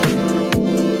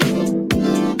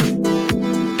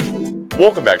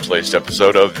Welcome back to the latest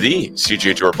episode of the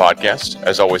CJ Tour podcast.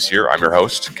 As always here, I'm your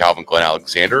host, Calvin Glenn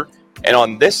Alexander. And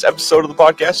on this episode of the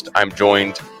podcast, I'm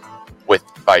joined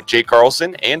by Jake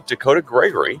Carlson and Dakota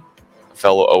Gregory,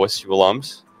 fellow OSU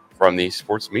alums from the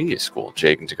Sports Media School.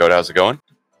 Jake and Dakota, how's it going?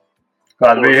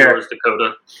 Glad to be here.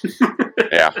 Dakota.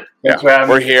 Yeah.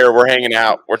 We're here. We're hanging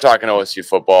out. We're talking OSU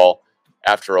football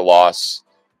after a loss.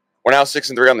 We're now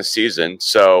 6-3 on the season.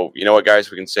 So, you know what,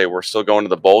 guys? We can say we're still going to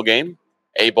the bowl game,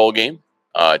 a bowl game.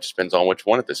 It just depends on which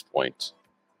one at this point.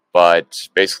 But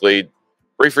basically,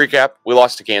 brief recap, we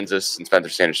lost to Kansas and Spencer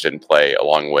Sanders didn't play,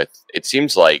 along with, it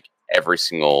seems like, every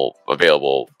single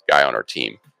available guy on our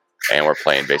team. And we're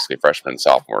playing basically freshmen and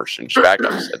sophomores and just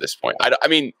backups at this point. I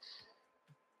mean,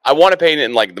 I want to paint it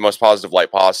in like the most positive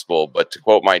light possible, but to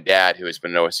quote my dad, who has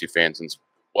been an OSU fan since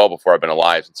well before I've been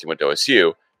alive, since he went to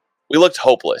OSU, we looked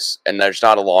hopeless. And there's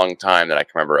not a long time that I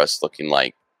can remember us looking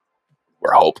like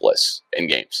we're hopeless in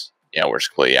games. You know, we're just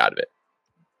completely out of it.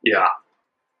 Yeah.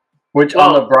 Which,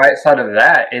 on the bright side of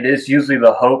that, it is usually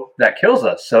the hope that kills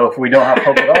us. So if we don't have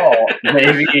hope at all,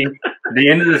 maybe the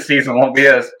end of the season won't be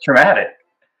as traumatic.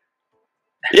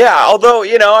 Yeah, although,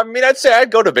 you know, I mean, I'd say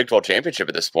I'd go to a Big 12 championship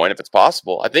at this point if it's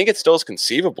possible. I think it still is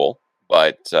conceivable,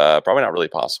 but probably not really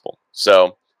possible.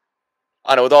 So,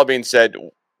 I don't know, with all being said,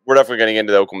 we're definitely getting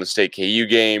into the Oklahoma State KU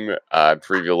game,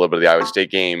 preview a little bit of the Iowa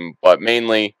State game, but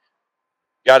mainly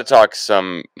got to talk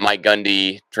some Mike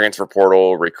Gundy, transfer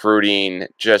portal, recruiting,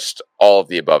 just all of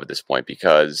the above at this point,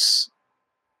 because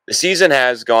the season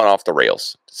has gone off the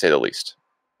rails, to say the least,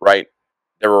 right?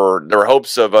 There were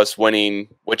hopes of us winning,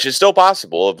 which is still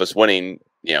possible, of us winning,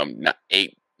 you know,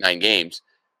 8-9 games,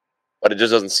 but it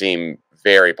just doesn't seem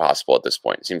very possible at this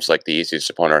point. It seems like the easiest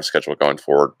opponent on our schedule going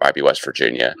forward might be West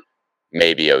Virginia,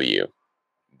 maybe OU,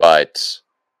 but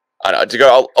I don't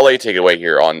know, I'll let you take it away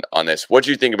here on this. What do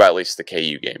you think about at least the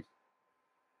KU game?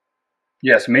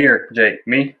 Yes, me or Jake?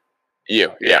 Me?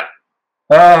 You, yeah.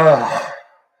 That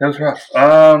was rough.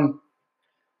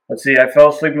 Let's see, I fell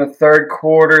asleep in the third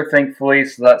quarter, thankfully,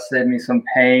 so that saved me some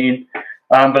pain.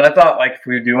 But I thought, like, if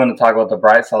we do want to talk about the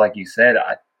bright side, like you said,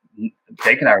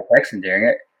 Jake and I were texting during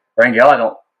it. Rangel, I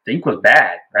don't think was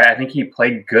bad, right? I think he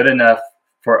played good enough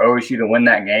for OSU to win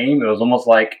that game. It was almost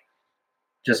like,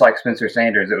 just like Spencer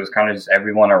Sanders, it was kind of just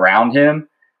everyone around him,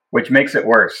 which makes it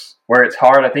worse. Where it's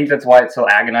hard, I think that's why it's so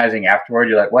agonizing afterward.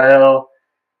 You're like, well,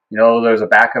 you know, there's a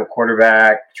backup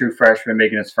quarterback, true freshman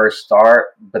making his first start,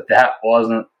 but that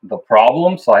wasn't the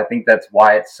problem. So I think that's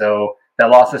why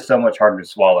that loss is so much harder to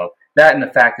swallow. That and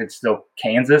the fact it's still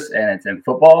Kansas and it's in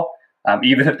football.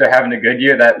 Even if they're having a good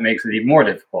year, that makes it even more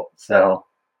difficult. So,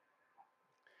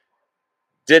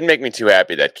 didn't make me too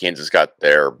happy that Kansas got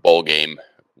their bowl game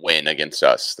win against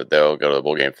us, that they'll go to the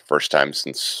bowl game for the first time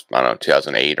since, I don't know,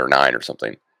 2008 or 9 or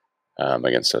something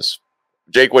against us.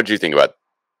 Jake, what did you think about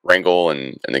Rangel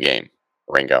and the game?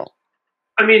 Rangel.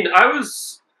 I mean, I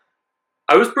was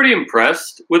pretty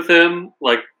impressed with him.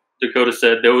 Like Dakota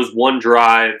said, there was one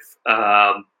drive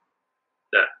that,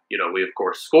 you know, we of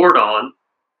course scored on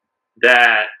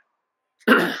that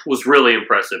was really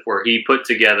impressive, where he put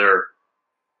together,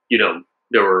 you know,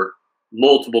 there were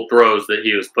multiple throws that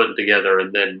he was putting together,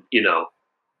 and then, you know,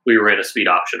 we ran a speed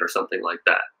option or something like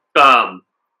that.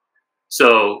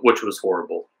 So, which was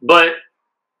horrible. But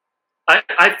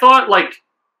I thought, like,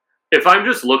 if I'm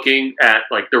just looking at,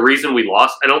 like, the reason we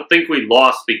lost, I don't think we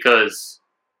lost because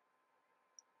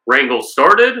Rangel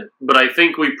started, but I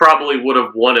think we probably would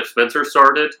have won if Spencer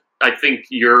started. I think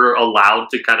you're allowed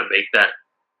to kind of make that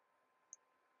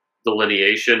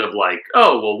delineation of like,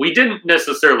 oh, well, we didn't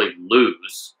necessarily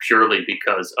lose purely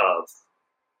because of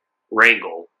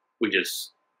Rangel. We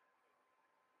just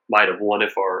might have won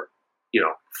if our, you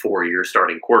know, 4-year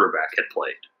starting quarterback had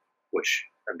played, which,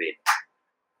 I mean,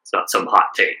 it's not some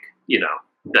hot take, you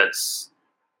know.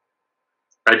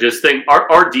 I just think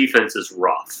our defense is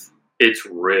rough. It's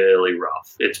really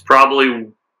rough. It's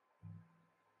probably,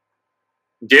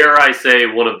 dare I say,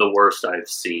 one of the worst I've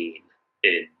seen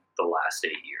in the last 8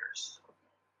 years.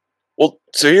 Well,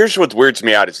 so here's what weirds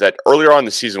me out is that earlier on in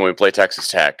the season when we played Texas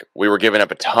Tech, we were giving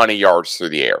up a ton of yards through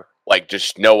the air. Like,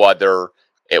 just no other.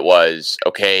 It was,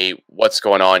 okay, what's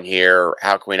going on here?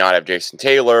 How can we not have Jason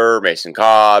Taylor, Mason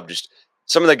Cobb, just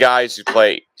some of the guys who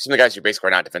basically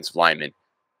are not defensive linemen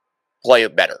play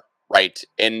better, right?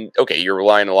 And, okay, you're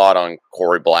relying a lot on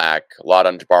Corey Black, a lot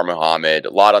on Jabbar Muhammad,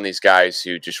 a lot on these guys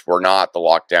who just were not the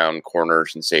lockdown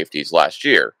corners and safeties last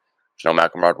year. You know,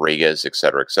 Malcolm Rodriguez, et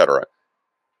cetera, et cetera.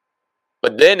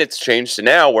 But then it's changed to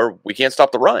now where we can't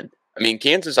stop the run. I mean,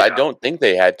 Kansas, I don't think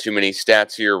they had too many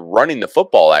stats here running the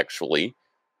football, actually,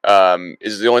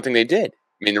 is the only thing they did.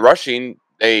 I mean, the rushing,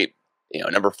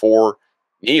 number 4,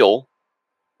 Neal,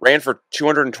 ran for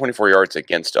 224 yards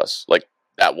against us. Like,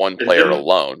 that one player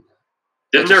alone.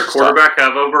 Didn't their quarterback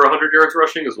have over 100 yards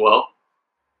rushing as well?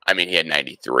 I mean, he had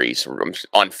 93 so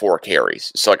on 4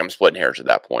 carries. So, like, I'm splitting hairs at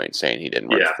that point, saying he didn't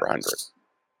run for 100.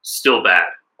 Still bad.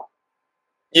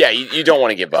 Yeah, you don't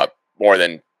want to give up more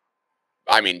than,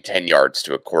 10 yards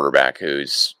to a quarterback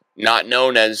who's not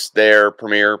known as their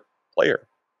premier player.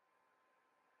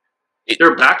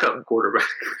 Their backup quarterback.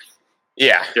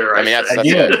 Yeah. That's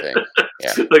the other thing.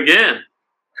 Yeah. Again.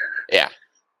 Yeah.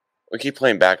 We keep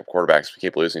playing backup quarterbacks. We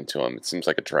keep losing to them. It seems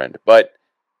like a trend. But,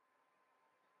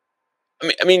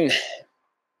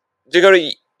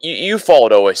 Dakota, you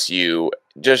followed OSU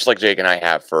just like Jake and I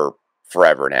have for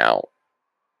forever now.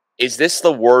 Is this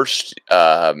the worst?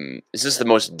 Is this the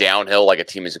most downhill like a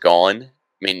team has gone? I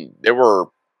mean, we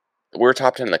were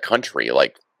top 10 in the country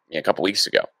like a couple weeks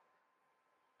ago.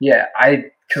 Yeah,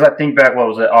 because I think back, what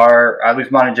was it? At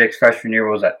least mine and Jake's freshman year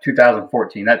was at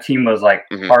 2014. That team was like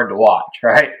hard to watch,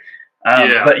 right?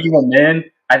 But even then,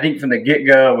 I think from the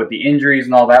get-go with the injuries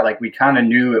and all that, like we kind of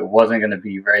knew it wasn't going to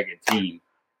be a very good team.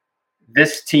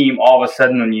 This team, all of a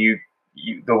sudden, when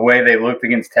the way they looked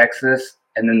against Texas,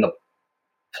 and then the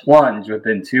plunge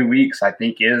within 2 weeks, I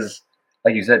think is,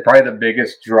 like you said, probably the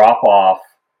biggest drop-off.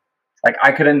 Like,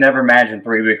 I could have never imagined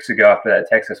 3 weeks ago after that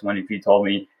Texas win if you told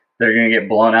me they're going to get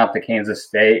blown out to Kansas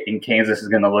State and Kansas is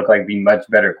going to look like the much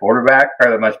better quarterback or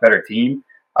the much better team.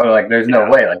 I was like, there's no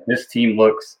way. Like, this team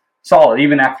looks solid.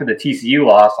 Even after the TCU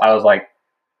loss, I was like,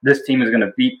 this team is going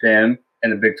to beat them in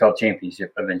the Big 12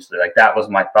 championship eventually. Like, that was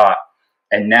my thought.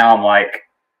 And now I'm like,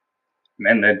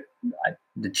 man,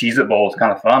 the Cheez-It Bowl is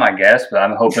kind of fun, I guess, but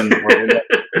I'm hoping we're in the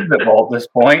Cheez-It Bowl at this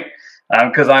point.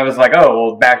 Because I was like, oh,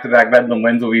 well, back-to-back Bedlam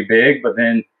wins will be big. But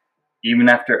then even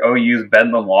after OU's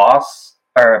Bedlam loss,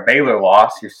 or Baylor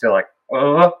loss, you're still like,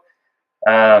 oh.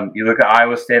 You look at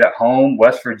Iowa State at home,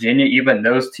 West Virginia, even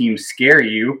those teams scare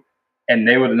you. And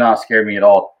they would have not scared me at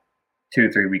all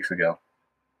 2-3 weeks ago.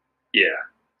 Yeah.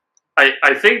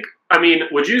 I think,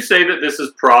 would you say that this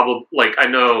is probably,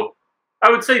 I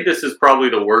would say this is probably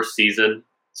the worst season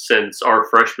since our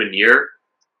freshman year.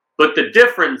 But the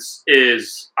difference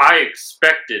is I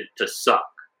expected to suck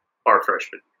our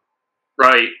freshman year,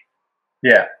 right?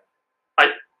 Yeah.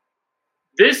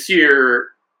 This year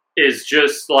is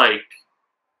just like,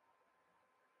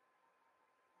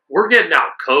 we're getting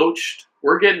out coached,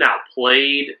 we're getting out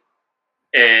played,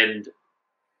 and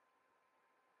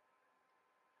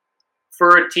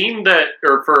for a team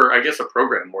for I guess a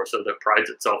program more so that prides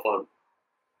itself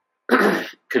on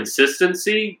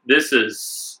consistency, this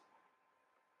is,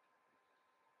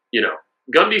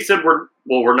 Gundy said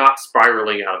we're not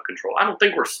spiraling out of control. I don't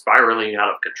think we're spiraling out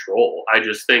of control. I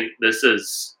just think this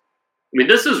is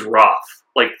rough.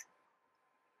 Like,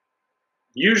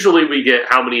 usually we get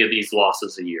how many of these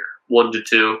losses a year? 1 to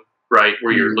 2, right?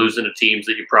 Where you're losing to teams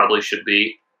that you probably should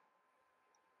beat.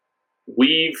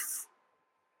 We've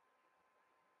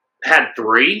had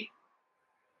 3.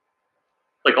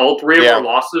 Like, all 3 of our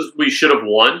losses we should have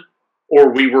won,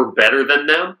 or we were better than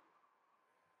them.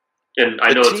 And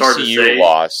I know it's hard to say. The TCU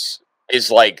loss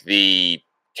is like the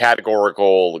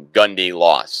categorical Gundy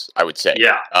loss, I would say.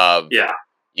 Yeah.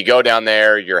 You go down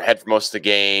there, you're ahead for most of the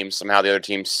game. Somehow the other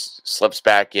team slips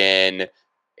back in.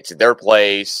 It's at their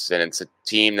place, and it's a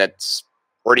team that's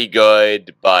pretty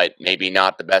good, but maybe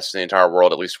not the best in the entire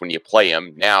world, at least when you play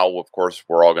them. Now, of course,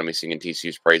 we're all going to be singing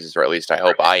TCU's praises, or at least I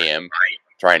hope I am,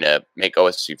 trying to make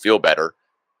OSU feel better.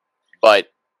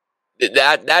 But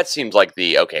that seems like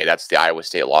that's the Iowa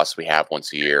State loss we have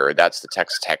once a year. That's the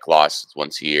Texas Tech loss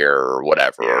once a year, or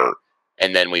whatever. Yeah.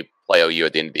 And then we play OU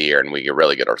at the end of the year, and we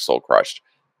really get our soul crushed.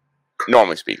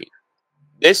 Normally speaking,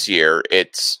 this year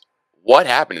it's what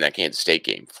happened in that Kansas State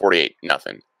game,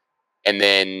 48-0, and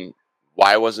then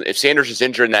if Sanders is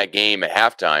injured in that game at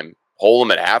halftime, hold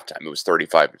him at halftime. It was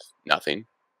 35-0.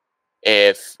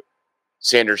 If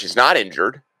Sanders is not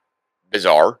injured,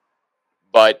 bizarre,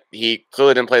 but he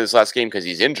clearly didn't play this last game because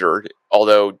he's injured.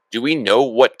 Although, do we know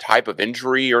what type of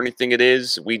injury or anything it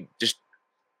is? The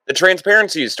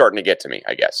transparency is starting to get to me,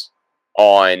 I guess,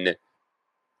 on.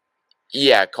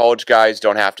 Yeah, college guys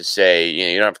don't have to say,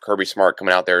 you don't have Kirby Smart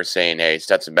coming out there saying, hey,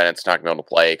 Stetson Bennett's not going to be able to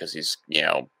play because he's,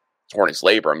 torn his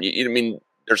labrum.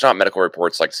 There's not medical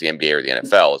reports like the NBA or the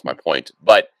NFL is my point.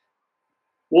 But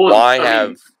why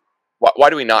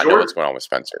do we not know what's going on with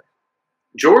Spencer?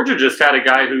 Georgia just had a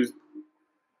guy who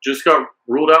just got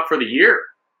ruled out for the year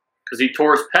because he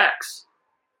tore his pecs.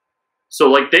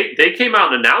 So, they came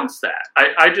out and announced that.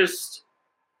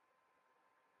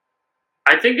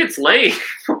 I think it's lame.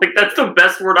 That's the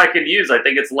best word I can use. I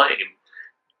think it's lame.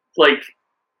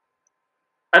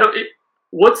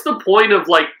 what's the point of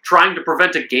like trying to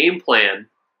prevent a game plan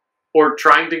or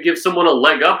trying to give someone a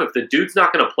leg up if the dude's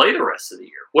not going to play the rest of the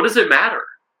year? What does it matter?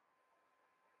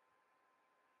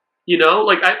 You know,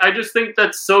 like I just think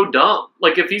that's so dumb.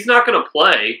 Like if he's not going to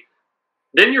play,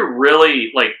 then you're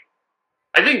really like,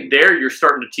 I think there you're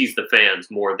starting to tease the fans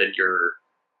more than you're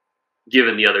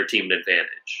giving the other team an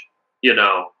advantage. You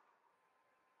know,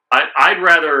 I'd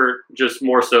rather just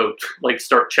more so like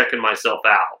start checking myself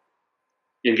out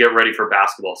and get ready for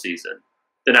basketball season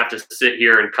than have to sit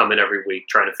here and come in every week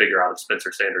trying to figure out if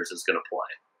Spencer Sanders is going to play.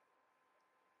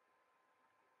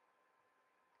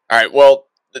 All right. Well,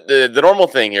 the normal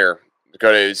thing here,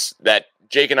 Dakota, is that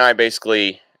Jake and I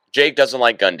Jake doesn't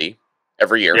like Gundy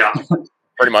every year. Yeah.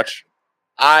 Pretty much.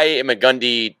 I am a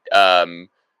Gundy, I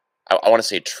want to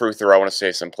say truther, I want to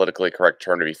say some politically correct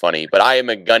term to be funny, but I am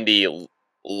a Gundy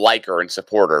liker and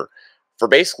supporter for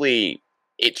basically,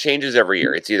 it changes every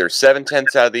year. It's either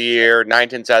 7/10 out of the year,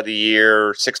 9/10 out of the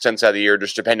year, 6/10 out of the year,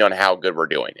 just depending on how good we're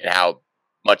doing and how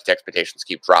much the expectations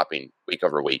keep dropping week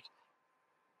over week.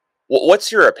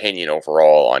 What's your opinion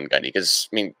overall on Gundy? Because,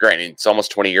 I mean, granted, it's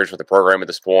almost 20 years with the program at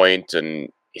this point,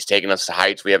 and he's taken us to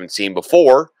heights we haven't seen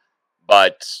before,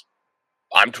 but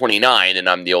I'm 29, and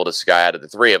I'm the oldest guy out of the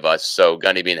three of us, so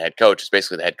Gundy being the head coach is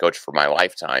basically the head coach for my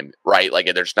lifetime, right?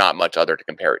 Like, there's not much other to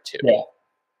compare it to. Yeah.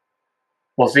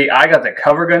 Well, see, I got to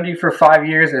cover Gundy for 5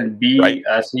 years, and Right.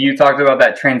 So you talked about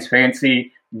that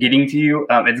transparency getting to you.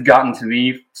 It's gotten to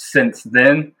me since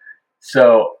then.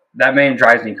 So that man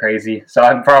drives me crazy. So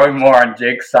I'm probably more on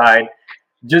Jake's side,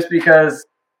 just because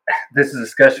this is a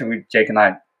discussion Jake and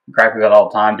I gripe about all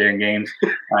the time during games.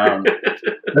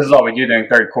 This is all we do during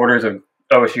third quarters of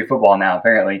OSU football now,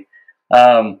 apparently.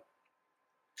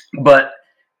 But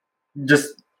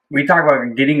just, we talk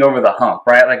about getting over the hump,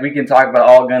 right? Like, we can talk about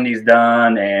all Gundy's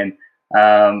done, and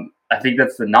I think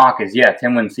that's the knock is,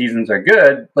 10-win seasons are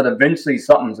good, but eventually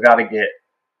something's got to get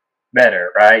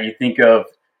better, right? You think of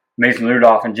Mason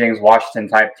Rudolph and James Washington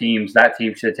type teams, that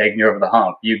team should have taken you over the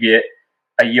hump. You get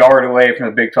a yard away from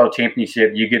the Big 12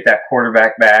 championship, you get that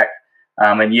quarterback back,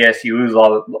 and yes, you lose a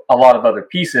lot of other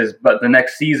pieces, but the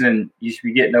next season you should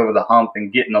be getting over the hump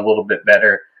and getting a little bit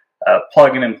better,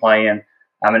 plugging and playing.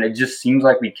 It just seems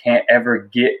like we can't ever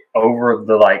get over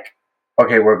the, like,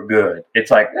 okay, we're good.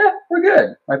 It's like, we're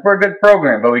good. Like, we're a good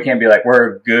program, but we can't be like,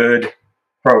 we're a good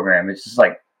program. It's just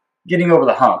like getting over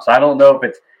the hump. So I don't know if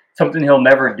it's something he'll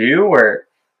never do where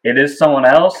it is someone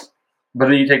else, but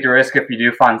then you take the risk if you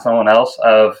do find someone else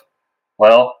of,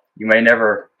 well, you may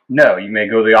never know. You may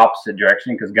go the opposite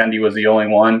direction because Gundy was the only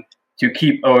one to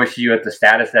keep OSU at the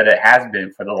status that it has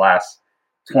been for the last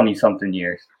 20-something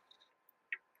years.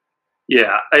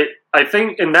 Yeah, I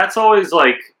think, and that's always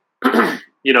like,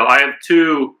 you know, I have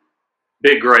two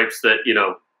big gripes that, you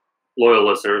know, loyal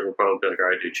listeners will probably be like, all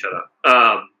right, dude, shut up.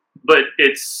 But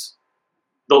it's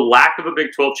the lack of a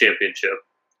Big 12 championship.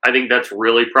 I think that's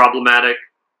really problematic,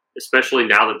 especially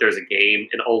now that there's a game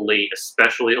and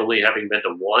especially only having been to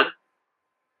one.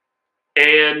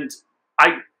 And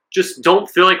I just don't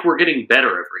feel like we're getting better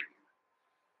every year.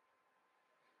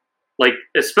 Like,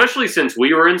 especially since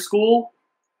we were in school,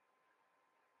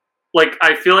 like,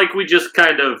 I feel like we just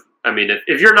kind of, I mean,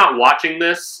 if you're not watching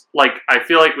this, like, I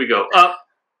feel like we go up,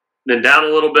 then down a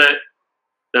little bit,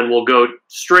 then we'll go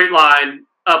straight line,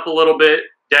 up a little bit,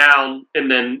 down, and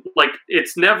then, like,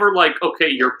 it's never like, okay,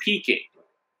 you're peaking.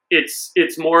 It's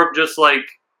more of just like,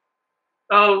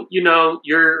 oh, you know,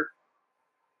 you're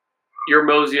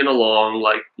moseying along,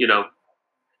 like, you know,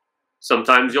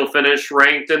 sometimes you'll finish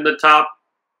ranked in the top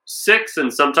 6,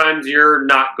 and sometimes you're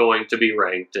not going to be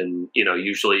ranked, and, you know,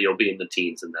 usually you'll be in the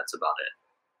teens, and that's about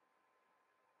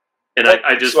it. And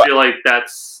I just feel like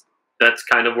that's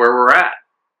kind of where we're at.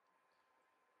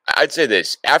 I'd say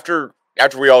this. After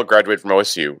we all graduated from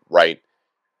OSU, right,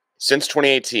 since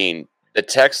 2018, the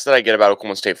texts that I get about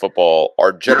Oklahoma State football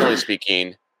are generally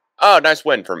speaking, oh, nice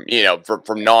win from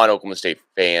non-Oklahoma State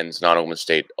fans, non-Oklahoma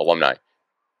State alumni,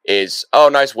 is, oh,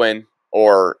 nice win,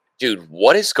 or, dude,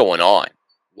 what is going on?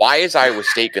 Why is Iowa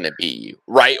State going to beat you?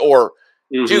 Right? Or,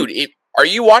 dude, are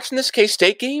you watching this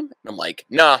K-State game? And I'm like,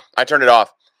 nah, I turned it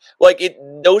off. Like,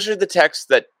 those are the texts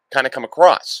that kind of come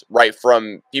across, right,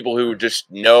 from people who just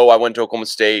know I went to Oklahoma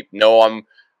State, know I'm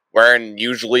wearing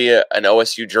usually an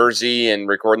OSU jersey and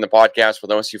recording the podcast with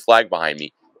an OSU flag behind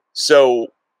me. So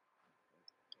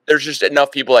there's just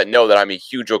enough people that know that I'm a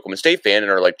huge Oklahoma State fan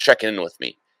and are, like, checking in with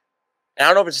me. And I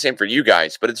don't know if it's the same for you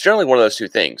guys, but it's generally one of those two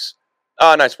things.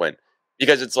 Oh, nice win.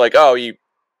 Because it's like, oh, you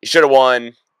should have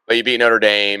won, but you beat Notre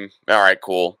Dame. All right,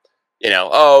 cool. You know,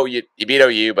 oh, you beat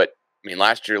OU, but, I mean,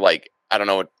 last year, like, I don't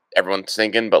know what everyone's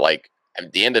thinking, but, like,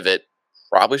 at the end of it,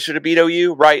 probably should have beat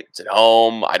OU, right? It's at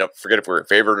home. I don't forget if we were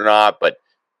favored or not, but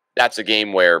that's a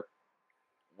game where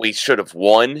we should have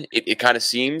won. It kind of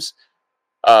seems.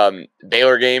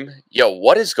 Baylor game,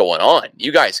 what is going on?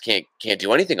 You guys can't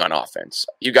do anything on offense.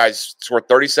 You guys scored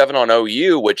 37 on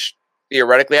OU, which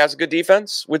theoretically has a good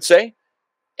defense, would say.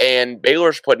 And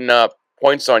Baylor's putting up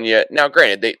points on you. Now,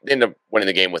 granted, they ended up winning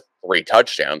the game with 3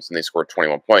 touchdowns, and they scored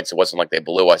 21 points. It wasn't like they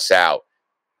blew us out.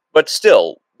 But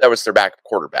still, that was their backup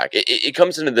quarterback. It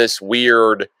comes into this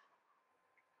weird,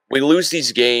 we lose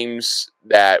these games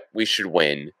that we should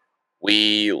win.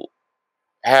 We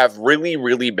have really,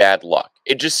 really bad luck.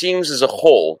 It just seems as a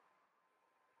whole,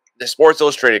 the Sports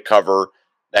Illustrated cover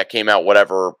that came out,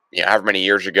 however many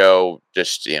years ago,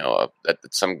 just, that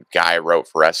some guy wrote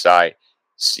for SI,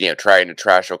 trying to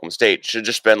trash Oklahoma State, should have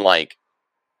just been like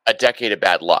a decade of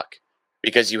bad luck.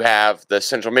 Because you have the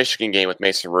Central Michigan game with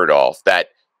Mason Rudolph, that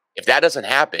if that doesn't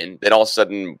happen, then all of a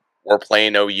sudden we're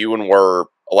playing OU and we're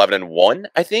 11-1,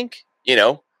 I think. You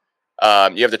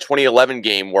have the 2011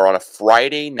 game where on a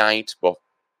Friday night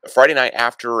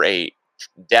after a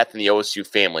death in the OSU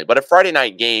family, but a Friday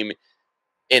night game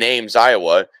in Ames,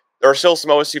 Iowa, there are still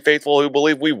some OSU faithful who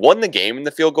believe we won the game and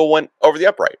the field goal went over the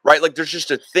upright, right? Like, there's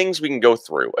just things we can go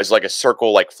through as like a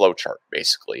circle, like flow chart,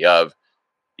 basically, of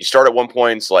you start at one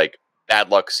point, it's like bad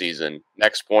luck season.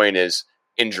 Next point is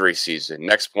injury season.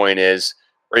 Next point is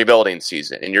rebuilding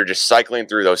season. And you're just cycling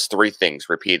through those 3 things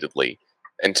repeatedly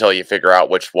until you figure out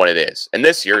which one it is. And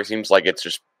this year, it seems like it's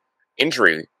just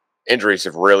injuries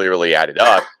have really, really added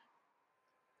up.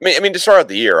 I mean, to start out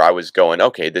the year, I was going,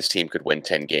 okay, this team could win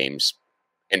 10 games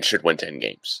and should win 10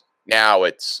 games. Now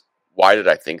it's, why did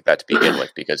I think that to begin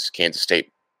with? Because we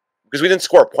didn't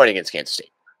score a point against Kansas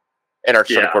State. And our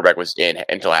starting quarterback was in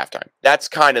until halftime. That's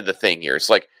kind of the thing here. It's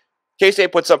like,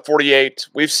 K-State puts up 48.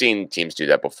 We've seen teams do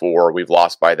that before. We've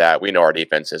lost by that. We know our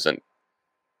defense isn't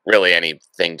really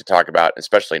anything to talk about,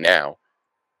 especially now.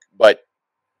 But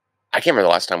I can't remember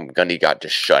the last time Gundy got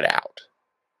just shut out.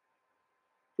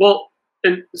 Well,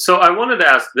 and so I wanted to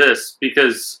ask this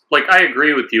because, like, I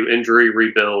agree with you, injury,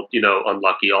 rebuild,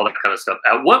 unlucky, all that kind of stuff.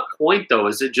 At what point, though,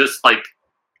 is it just like,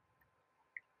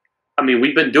 I mean,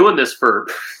 we've been doing this for,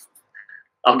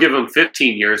 I'll give them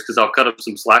 15 years because I'll cut up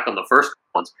some slack on the first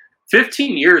ones.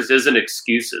 15 years isn't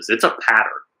excuses. It's a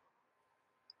pattern.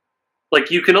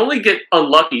 Like, you can only get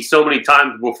unlucky so many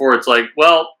times before it's like,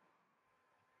 well,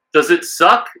 does it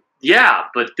suck? Yeah,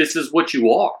 but this is what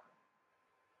you are.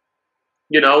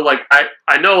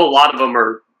 I know a lot of them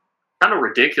are kind of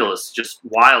ridiculous, just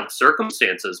wild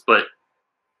circumstances, but,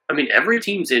 I mean, every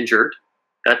team's injured.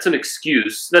 That's an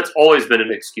excuse. That's always been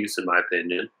an excuse, in my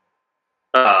opinion.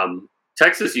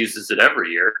 Texas uses it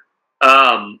every year.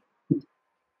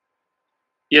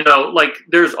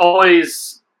 There's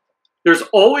always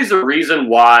a reason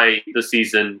why the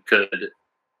season could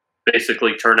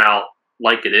basically turn out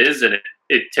like it is, and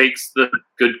it takes the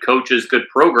good coaches, good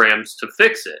programs to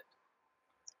fix it.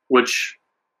 Which,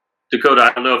 Dakota,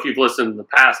 I don't know if you've listened in the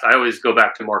past, I always go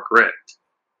back to Mark Richt,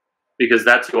 because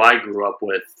that's who I grew up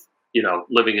with,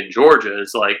 living in Georgia.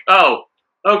 Is like, oh,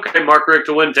 okay, Mark Richt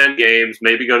will win 10 games,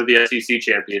 maybe go to the SEC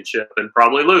championship, and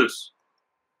probably lose.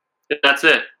 And that's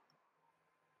it.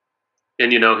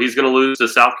 And, he's going to lose to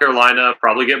South Carolina,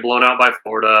 probably get blown out by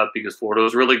Florida because Florida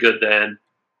was really good then.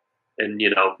 And,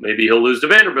 maybe he'll lose to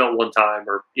Vanderbilt one time,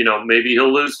 or, maybe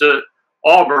he'll lose to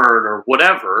Auburn or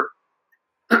whatever.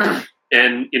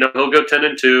 And, he'll go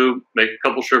 10-2, make a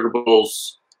couple Sugar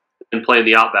Bowls, and play in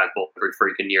the Outback Bowl every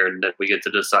freaking year. And then we get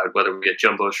to decide whether we get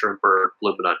jumbo shrimp or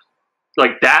Lebanon.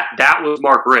 Like, that was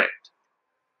Mark Richt.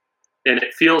 And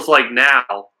it feels like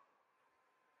now,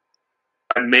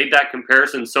 I've made that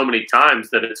comparison so many times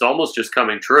that it's almost just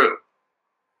coming true.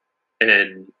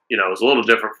 And, it was a little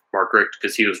different for Mark Richt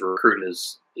because he was recruiting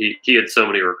he had so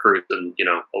many recruits, and,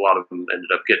 a lot of them ended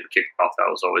up getting kicked off. That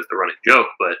was always the running joke.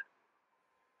 But,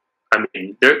 I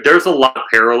mean, there's a lot of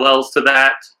parallels to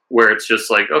that where it's just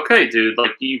like, okay, dude,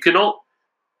 like, you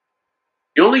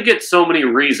only get so many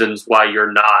reasons why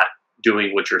you're not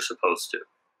doing what you're supposed to,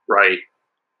 right?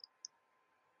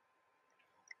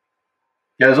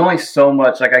 Yeah, there's only so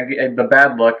much. Like, the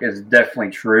bad luck is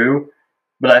definitely true,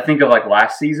 but I think of like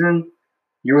last season,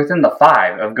 you're within the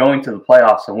 5 of going to the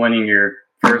playoffs and winning your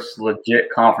first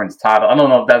legit conference title. I don't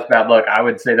know if that's bad luck. I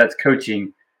would say that's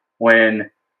coaching.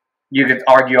 When you could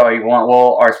argue all you want,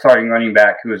 well, our starting running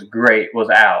back, who was great, was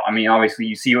out. I mean, obviously,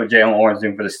 you see what Jalen Warren's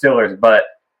doing for the Steelers, but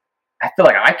I feel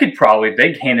like I could probably, if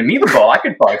they handed me the ball, I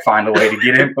could probably find a way to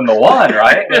get in from the 1,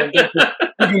 right?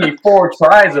 Give me 4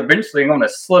 tries, eventually I'm going to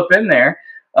slip in there.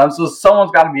 So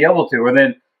someone's got to be able to. And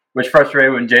then, which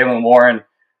frustrated when Jalen Warren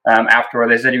afterward.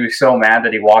 They said he was so mad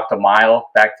that he walked a mile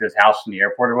back to his house from the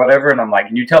airport or whatever. And I'm like,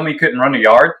 can you tell me he couldn't run a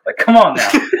yard? Like, come on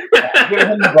now. Give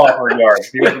him the ball for a yard.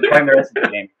 He wasn't playing the rest of the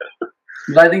game.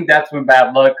 But I think that's when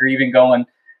bad luck, or even going,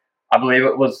 I believe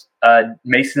it was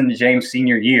Mason James'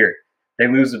 senior year. They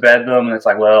lose to Bedlam, and it's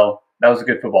like, well, that was a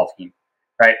good football team,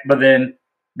 right? But then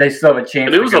they still have a chance.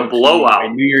 And it was a blowout. A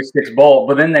New Year's Six bowl,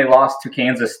 but then they lost to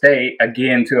Kansas State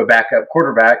again to a backup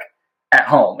quarterback at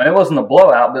home, and it wasn't a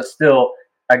blowout, but still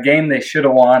a game they should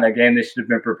have won, a game they should have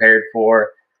been prepared for.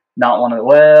 Not one of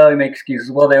you make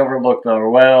excuses. Well, they overlooked them,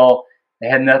 or well, they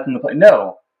had nothing to play.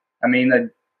 No, I mean the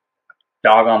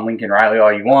dog on Lincoln Riley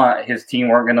all you want. His team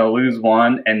weren't going to lose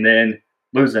one and then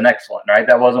lose the next one, right?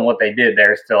 That wasn't what they did.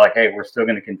 They're still like, hey, we're still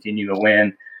going to continue to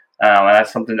win. And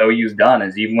that's something OU's done,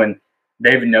 is even when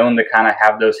they've known to kind of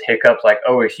have those hiccups like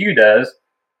OSU does,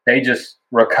 they just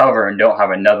recover and don't have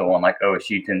another one like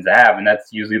OSU tends to have. And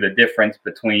that's usually the difference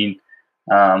between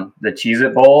the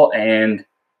Cheez-It Bowl and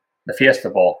the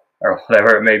Fiesta Bowl, or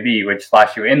whatever it may be, which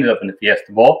last year ended up in the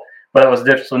Fiesta Bowl. But it was the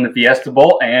difference between the Fiesta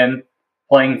Bowl and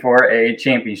playing for a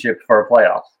championship for a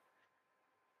playoffs.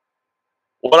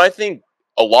 Well, I think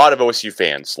a lot of OSU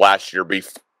fans last year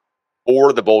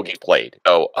before the bowl game played,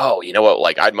 you know what?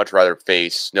 Like, I'd much rather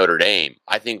face Notre Dame.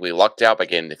 I think we lucked out by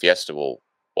getting the Fiesta Bowl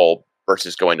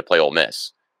versus going to play Ole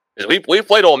Miss. We've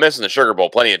played Ole Miss in the Sugar Bowl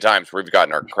plenty of times where we've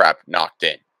gotten our crap knocked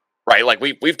in, right? Like,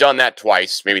 we've done that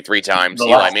twice, maybe 3 times.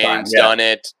 Eli Manning's done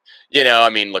it. You know, I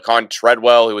mean, Laquan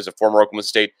Treadwell, who was a former Oklahoma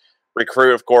State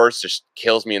recruit, of course, just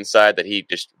kills me inside that he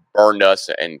just burned us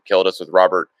and killed us with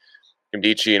Robert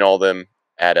Kimdichie and all them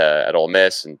at Ole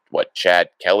Miss, and Chad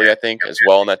Kelly, I think, as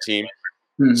well on that team.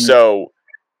 Mm-hmm. So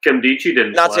Kimdichie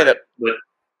didn't not play, saying that,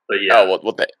 but yeah. Oh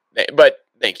well, but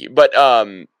thank you. But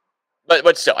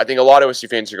still, I think a lot of OSU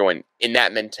fans are going in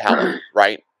that mentality,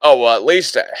 right? Oh well, at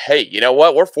least hey, you know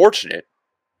what? We're fortunate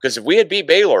because if we had beat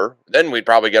Baylor, then we'd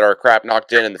probably get our crap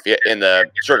knocked in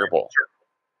the Sugar Bowl.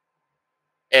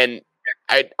 And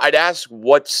I'd ask,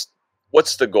 what's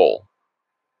the goal?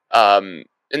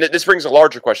 And this brings a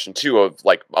larger question too of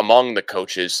like among the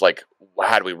coaches, like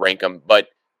how do we rank them? But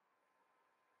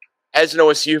as an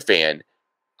OSU fan,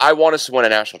 I want us to win a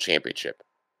national championship.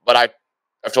 But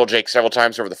I've told Jake several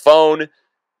times over the phone,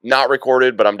 not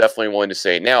recorded, but I'm definitely willing to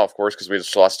say it now, of course, because we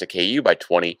just lost to KU by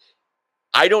 20.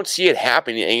 I don't see it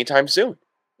happening anytime soon.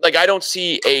 Like, I don't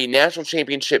see a national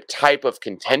championship type of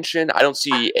contention. I don't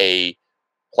see a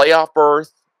playoff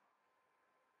berth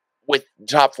with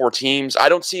top 4 teams. I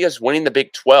don't see us winning the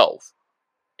Big 12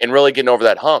 and really getting over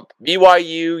that hump.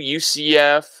 BYU,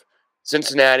 UCF,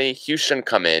 Cincinnati, Houston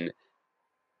come in.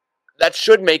 That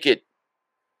should make it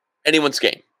anyone's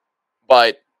game.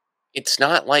 But it's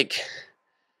not like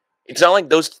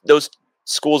those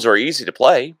schools are easy to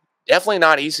play. Definitely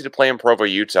not easy to play in Provo,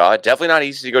 Utah. Definitely not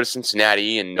easy to go to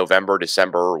Cincinnati in November,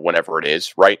 December, whenever it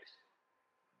is, right?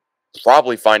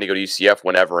 Probably fine to go to UCF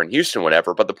whenever and Houston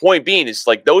whenever. But the point being is,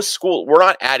 like, those schools, we're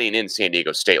not adding in San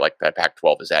Diego State like that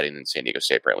Pac-12 is adding in San Diego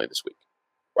State apparently this week,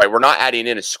 right? We're not adding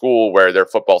in a school where their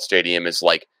football stadium is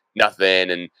like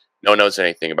nothing and no one knows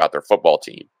anything about their football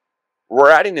team. We're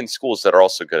adding in schools that are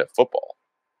also good at football.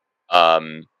 I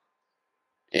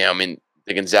mean,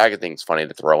 the Gonzaga thing's funny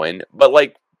to throw in, but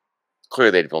like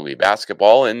clearly they don't be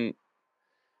basketball, and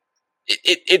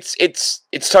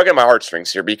it's tugging at my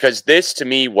heartstrings here because this to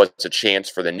me was a chance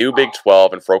for the new Big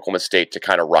 12 and for Oklahoma State to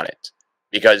kind of run it.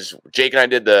 Because Jake and I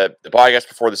did the podcast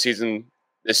before the season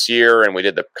this year, and we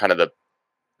did the kind of the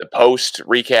post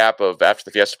recap of after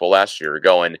the Fiesta Bowl last year,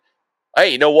 going, hey,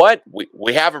 you know what?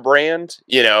 We have a brand,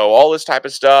 all this type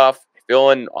of stuff,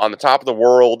 feeling on the top of the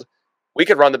world. We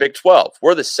could run the Big 12.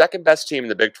 We're the second best team in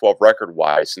the Big 12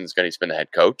 record-wise since Gundy's been the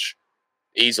head coach,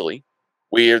 easily.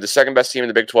 We are the second best team in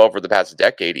the Big 12 for the past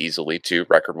decade, easily, too,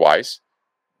 record-wise.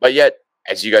 But yet,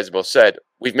 as you guys both said,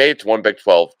 we've made it to one Big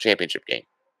 12 championship game.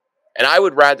 And I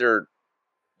would rather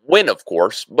win, of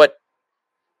course, but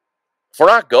if we're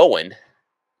not going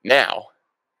now,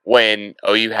 when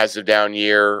OU has a down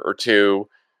year or two,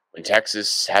 when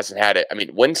Texas hasn't had it. I mean,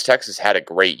 when's Texas had a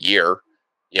great year?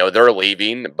 They're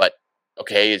leaving, but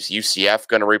okay, is UCF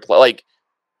going to replay? Like,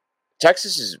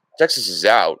 Texas is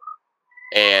out,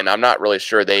 and I'm not really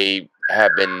sure they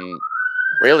have been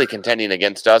really contending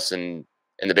against us in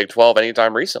the Big 12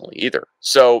 anytime recently either.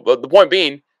 So, but the point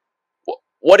being,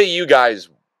 what do you guys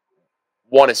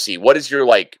want to see? What is your,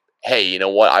 like, hey, you know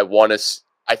what,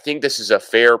 I think this is a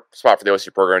fair spot for the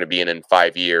OSU program to be in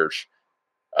 5 years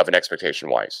of an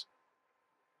expectation-wise?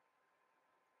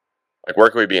 Like, where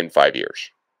could we be in 5 years?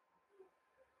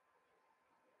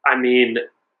 I mean,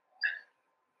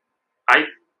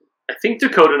 I think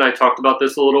Dakota and I talked about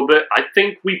this a little bit. I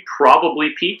think we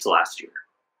probably peaked last year.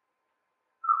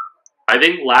 I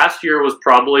think last year was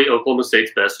probably Oklahoma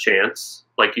State's best chance.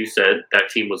 Like you said, that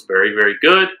team was very, very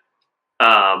good.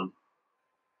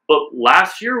 But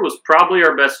last year was probably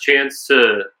our best chance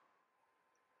to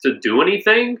do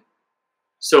anything.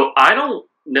 So I don't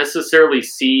necessarily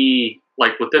see,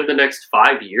 like, within the next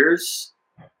 5 years,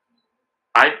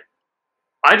 I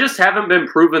just haven't been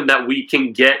proven that we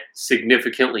can get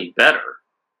significantly better.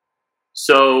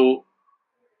 So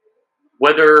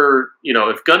whether,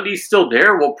 if Gundy's still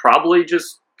there, we'll probably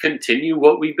just continue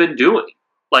what we've been doing.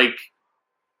 Like,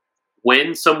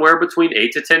 win somewhere between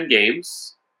 8 to 10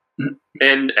 games,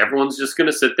 and everyone's just going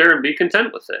to sit there and be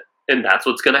content with it. And that's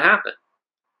what's going to happen.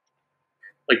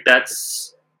 Like,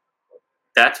 that's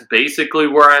basically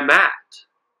where I'm at.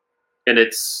 And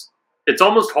it's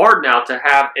almost hard now to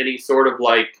have any sort of,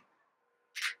 like,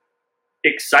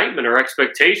 excitement or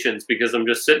expectations, because I'm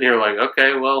just sitting here like,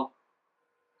 okay, well,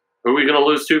 who are we going to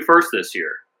lose to first this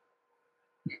year?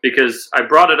 Because I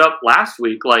brought it up last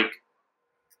week, like,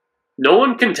 no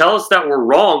one can tell us that we're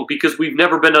wrong because we've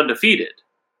never been undefeated.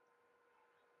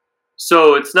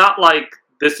 So it's not like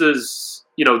this is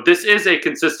a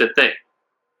consistent thing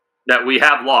that we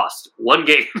have lost one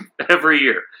game every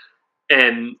year.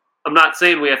 And I'm not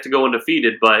saying we have to go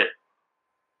undefeated, but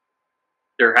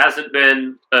there hasn't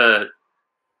been a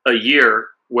year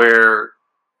where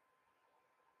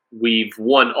we've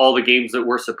won all the games that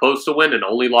we're supposed to win and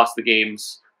only lost the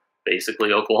games,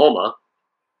 basically Oklahoma,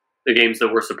 the games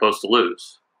that we're supposed to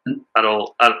lose. I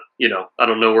don't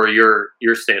know where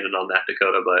you're standing on that,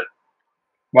 Dakota, but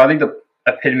Well, I think the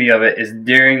epitome of it is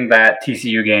during that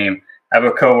TCU game. I have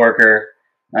a coworker.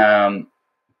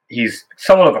 He's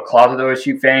somewhat of a closet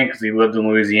OSU fan because he lived in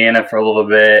Louisiana for a little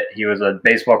bit. He was a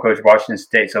baseball coach at Washington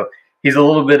State, so he's a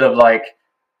little bit of like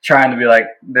trying to be like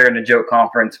they're in a joke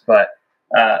conference. But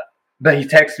he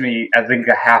texts me, I think,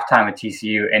 at halftime at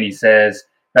TCU, and he says,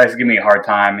 "Guys, give me a hard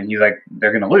time," and he's like,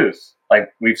 "They're going to lose.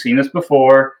 Like, we've seen this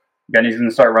before. Gundy's going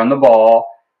to start running the ball,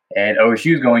 and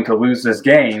OSU's going to lose this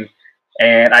game."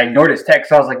 And I ignored his text.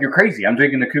 So I was like, "You're crazy. I'm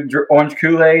drinking the orange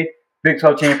Kool-Aid. Big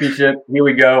 12 championship. Here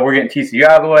we go. We're getting TCU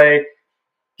out of the way.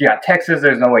 You got Texas.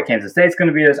 There's no way Kansas State's going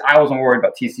to be this." I wasn't worried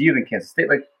about TCU than Kansas State.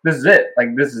 Like, this is it.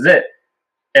 Like, this is it.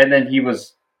 And then he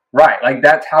was right. Like,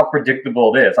 that's how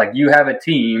predictable it is. Like, you have a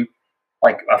team,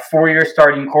 like a 4-year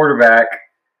starting quarterback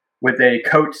with a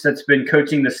coach that's been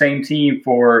coaching the same team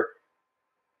for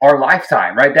our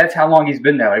lifetime, right? That's how long he's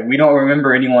been there. Like, we don't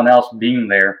remember anyone else being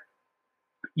there.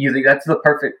 You think that's the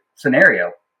perfect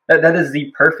scenario. That is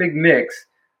the perfect mix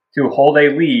to hold a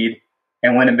lead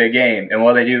and win a big game. And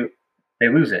what do? They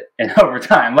lose it in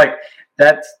overtime. Like,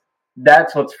 that's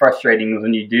what's frustrating is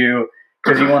when you do,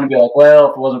 because you want to be like,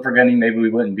 well, if it wasn't for Gundy, maybe we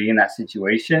wouldn't be in that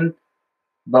situation.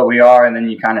 But we are, and then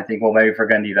you kind of think, well, maybe for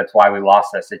Gundy, that's why we lost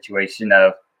that situation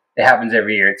of it happens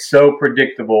every year. It's so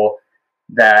predictable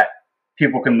that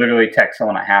people can literally text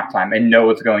someone at halftime and know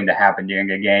what's going to happen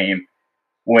during a game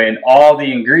when all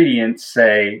the ingredients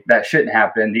say that shouldn't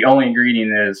happen. The only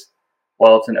ingredient is,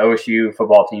 well, it's an OSU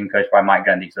football team coached by Mike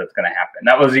Gundy, so it's going to happen.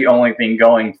 That was the only thing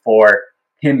going for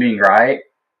him being right.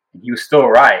 And he was still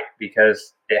right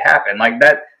because it happened. Like,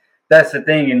 that's the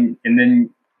thing. And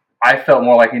then I felt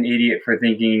more like an idiot for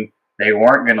thinking they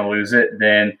weren't going to lose it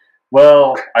than,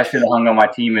 well, I should have hung on my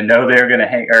team and know they're going to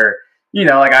hang, or,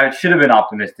 like I should have been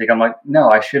optimistic. I'm like,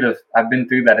 no, I've been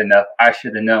through that enough. I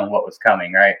should have known what was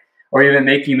coming, right? Or even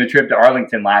making the trip to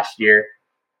Arlington last year,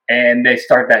 and they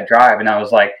start that drive, and I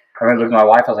was like, I remember looking at my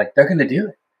wife, I was like, they're going to do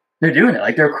it. They're doing it.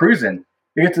 Like, they're cruising.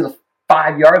 They get to the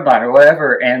 5-yard line or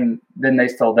whatever, and then they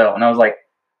still don't. And I was like,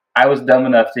 I was dumb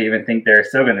enough to even think they're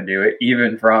still going to do it,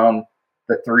 even from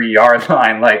the 3-yard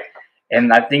line. Like,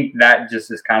 and I think that just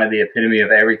is kind of the epitome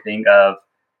of everything of,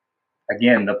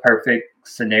 again, the perfect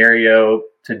scenario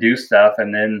to do stuff,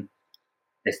 and then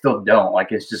they still don't.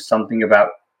 Like, it's just something about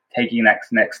taking that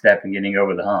next step and getting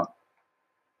over the hump.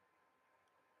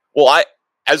 Well,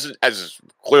 as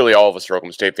clearly all of us are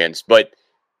Oklahoma State fans, but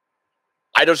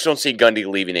I just don't see Gundy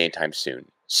leaving anytime soon.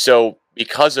 So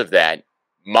because of that,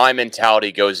 my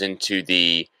mentality goes into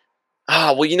the,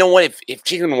 well, you know what? If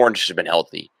Jalen Warren should have been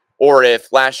healthy, or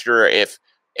if last year, if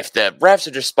the refs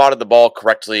had just spotted the ball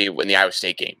correctly in the Iowa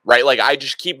State game, right? Like, I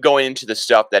just keep going into the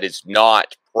stuff that is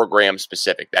not program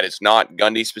specific, that is not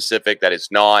Gundy specific, that is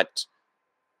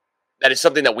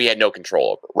something that we had no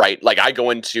control over, right? Like, I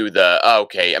go into the, I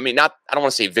don't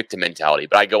want to say victim mentality,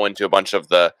 but I go into a bunch of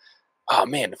the, oh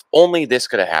man, if only this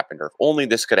could have happened, or if only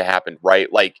this could have happened,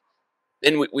 right? Like,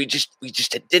 then we just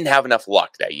didn't have enough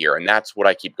luck that year, and that's what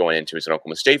I keep going into as an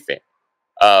Oklahoma State fan.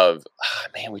 Of,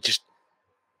 man, we just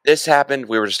this happened.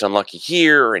 We were just unlucky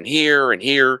here and here and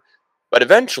here. But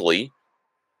eventually,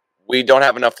 we don't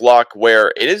have enough luck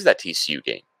where it is that TCU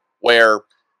game where,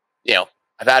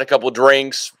 I've had a couple of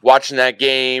drinks watching that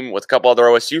game with a couple other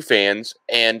OSU fans,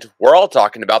 and we're all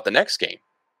talking about the next game.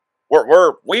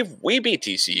 We beat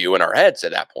TCU in our heads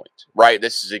at that point, right?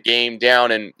 This is a game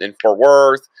down in Fort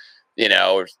Worth.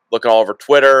 Looking all over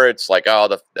Twitter, it's like, oh,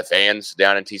 the fans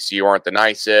down in TCU aren't the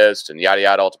nicest and yada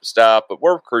yada, all type of stuff. But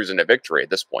we're cruising to victory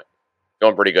at this point,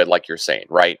 going pretty good, like you're saying,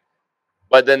 right?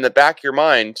 But then in the back of your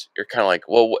mind, you're kind of like,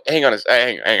 well, hang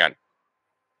on.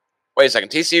 Wait a second.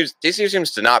 TCU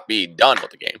seems to not be done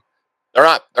with the game. They're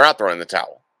not throwing in the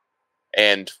towel,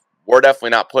 and we're definitely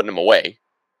not putting them away.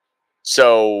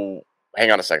 So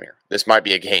hang on a second here. This might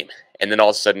be a game, and then all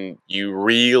of a sudden you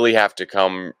really have to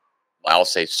come. I'll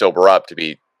say sober up, to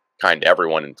be kind to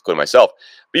everyone, including myself.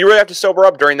 But you really have to sober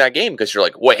up during that game because you're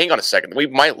like, wait, hang on a second. We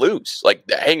might lose. Like,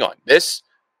 hang on.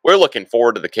 We're looking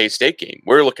forward to the K-State game.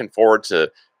 We're looking forward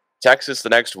to Texas the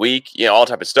next week, all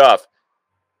type of stuff.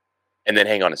 And then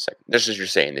hang on a second. This is, you're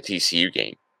saying, the TCU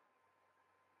game.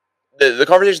 The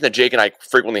conversation that Jake and I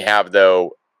frequently have,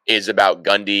 though, is about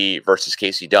Gundy versus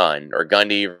Casey Dunn, or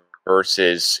Gundy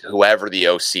versus whoever the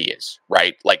OC is,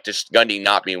 right? Like, just Gundy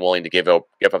not being willing to give up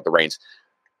the reins.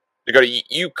 Dakota,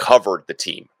 you covered the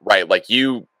team, right? Like,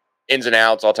 you, ins and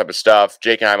outs, all type of stuff.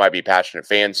 Jake and I might be passionate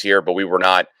fans here, but we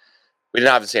didn't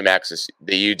have the same access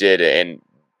that you did, and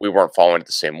we weren't following it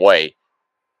the same way.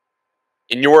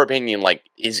 In your opinion, like,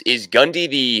 is Gundy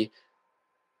the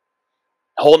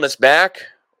holding us back,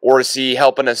 or is he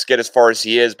helping us get as far as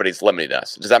he is, but he's limiting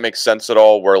us? Does that make sense at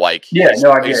all? Where, like,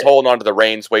 he's holding on to the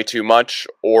reins way too much,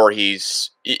 or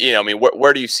he's,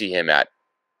 where do you see him at?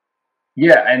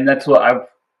 Yeah, and that's what I've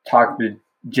talked to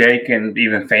Jake and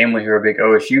even family who are big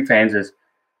OSU fans is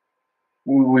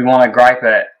we want to gripe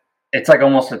at. It's like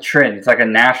almost a trend. It's like a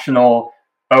national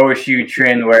OSU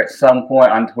trend where at some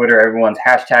point on Twitter, everyone's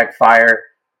 #fire,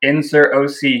 insert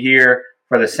OC here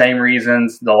for the same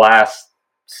reasons the last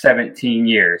 17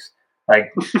 years.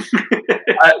 Like,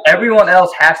 everyone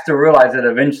else has to realize it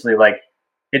eventually. Like,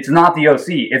 it's not the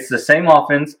OC. It's the same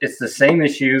offense. It's the same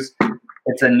issues.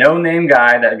 It's a no-name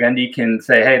guy that Gundy can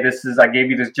say, hey, I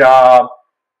gave you this job.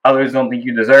 Others don't think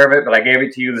you deserve it, but I gave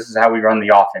it to you. This is how we run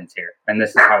the offense here, and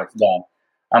this is how it's done.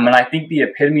 And I think the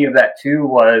epitome of that, too,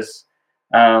 was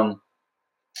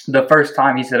the first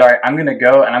time he said, all right, I'm going to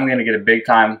go and I'm going to get a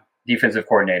big-time defensive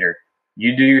coordinator.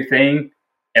 You do your thing.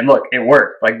 And look, it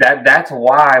worked. Like, that's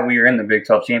why we were in the Big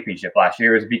 12 championship last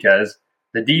year, is because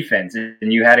the defense.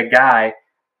 And you had a guy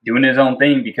doing his own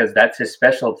thing because that's his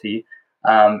specialty.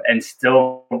 And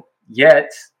still, yet,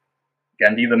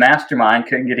 Gundy, the mastermind,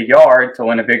 couldn't get a yard to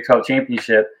win a Big 12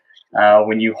 championship.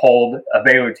 When you hold a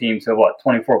Baylor team to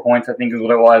 24 points, I think is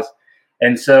what it was.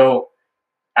 And so,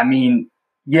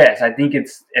 yes, I think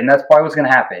and that's probably what's going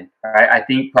to happen. Right? I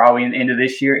think probably in the end of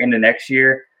this year, into next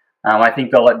year, I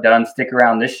think they'll let Dunn stick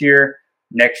around this year.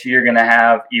 Next year, you're going to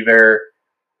have either,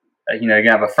 you're going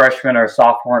to have a freshman or a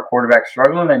sophomore quarterback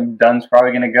struggling, and Dunn's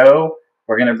probably going to go.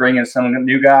 We're going to bring in some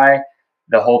new guy.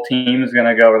 The whole team is going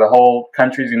to go, or the whole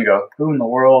country is going to go, who in the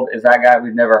world is that guy?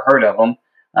 We've never heard of him.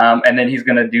 And then he's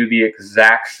going to do the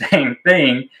exact same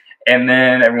thing. And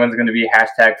then everyone's going to be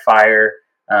 #fire,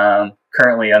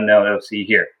 currently unknown OC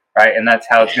here, right? And that's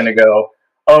how it's going to go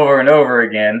over and over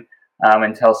again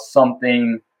until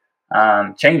something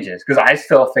changes. Because I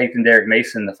still have faith in Derek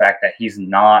Mason, the fact that he's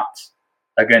not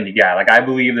a Gundy guy. Like, I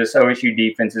believe this OSU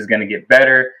defense is going to get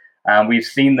better. We've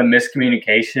seen the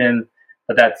miscommunication,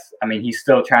 but he's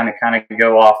still trying to kind of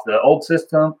go off the old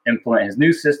system, implement his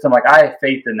new system. Like, I have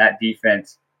faith in that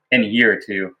defense in a year or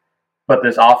two. But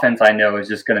this offense, I know, is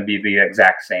just going to be the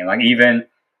exact same. Like, even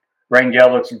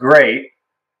Rangel looks great.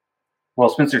 Well,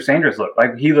 Spencer Sanders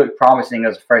he looked promising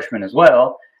as a freshman as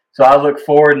well. So I look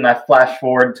forward and I flash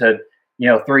forward to,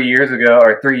 3 years ago,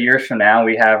 or 3 years from now,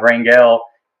 we have Rangel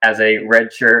as a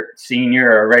redshirt senior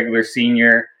or a regular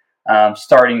senior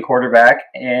starting quarterback,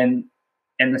 and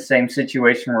in the same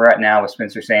situation we're at now with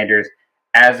Spencer Sanders,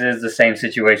 as is the same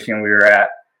situation we were at,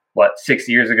 6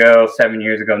 years ago, 7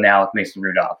 years ago now with Mason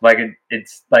Rudolph. Like,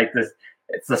 it's like this,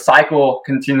 it's the cycle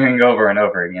continuing over and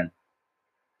over again.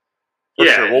 For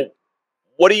sure. Well,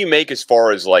 what do you make as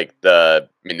far as the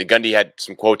Gundy had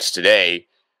some quotes today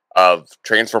of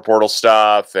transfer portal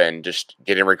stuff and just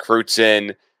getting recruits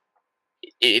in.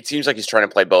 It seems like he's trying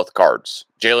to play both cards.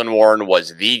 Jalen Warren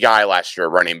was the guy last year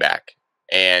running back,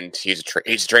 and he's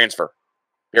a transfer,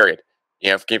 period.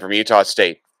 Came from Utah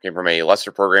State, came from a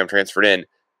lesser program, transferred in.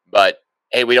 But,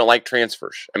 hey, we don't like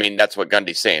transfers. That's what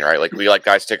Gundy's saying, right? We like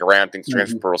guys stick around, think the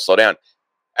transfer portal slow down.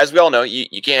 As we all know,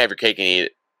 you can't have your cake and eat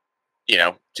it.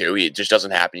 too. It just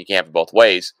doesn't happen. You can't have it both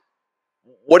ways.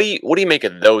 What do you make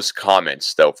of those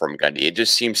comments though from Gundy? It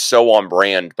just seems so on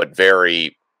brand, but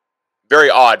very, very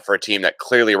odd for a team that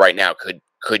clearly right now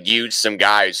could use some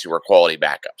guys who are quality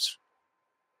backups.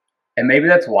 And maybe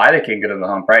that's why they can't get over the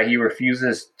hump, right? He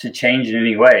refuses to change in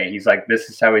any way. He's like, this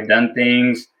is how we've done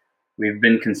things. We've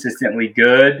been consistently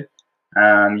good.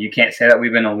 You can't say that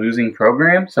we've been a losing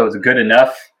program, so it's good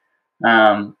enough.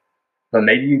 But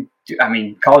maybe,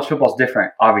 college football's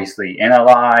different, obviously.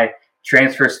 NLI,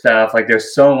 transfer stuff, like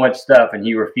there's so much stuff, and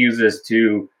he refuses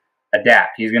to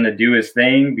adapt. He's going to do his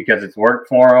thing because it's worked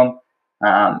for him.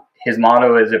 His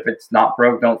motto is, if it's not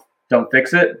broke, don't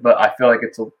fix it. But I feel like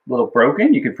it's a little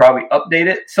broken. You could probably update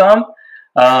it some.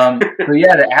 But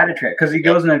yeah, to add a because he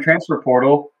goes in the transfer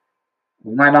portal,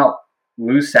 we might not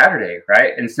lose Saturday,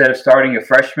 right? Instead of starting a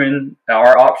freshman,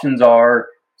 our options are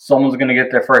someone's going to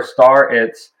get their first start.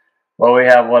 It's, well, we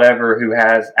have whatever who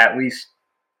has at least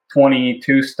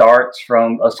 22 starts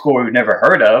from a school we've never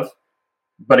heard of,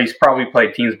 but he's probably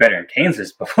played teams better in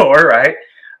Kansas before, right?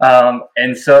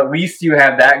 And so at least you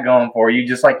have that going for you,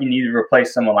 just like you needed to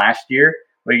replace someone last year.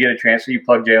 When you get a transfer, you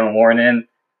plug Jalen Warren in,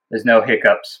 there's no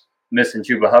hiccups. Missing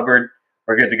Chuba Hubbard,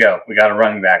 we're good to go. We got a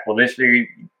running back. Well, this year,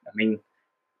 we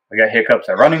got hiccups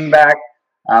at running back.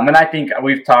 And I think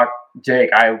we've talked,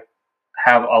 Jake, I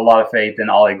have a lot of faith in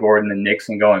Ollie Gordon and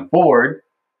Nixon going forward.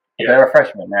 Yeah. They're a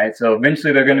freshman, right? So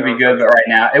eventually they're going to be good. But right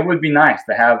now, it would be nice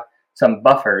to have some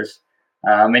buffers.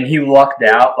 And he lucked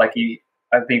out. I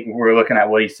think we were looking at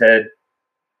what he said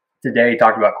today. He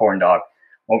talked about Corn Dog.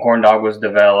 When Corn Dog was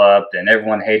developed and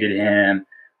everyone hated him.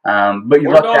 But you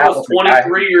Corn lucked Dog out was with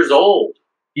 23 years old.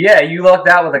 Yeah, you lucked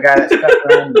out with a guy that stuck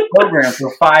around the program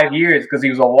for 5 years because he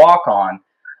was a walk-on.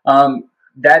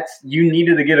 You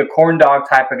needed to get a Corn Dog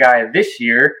type of guy this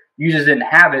year. You just didn't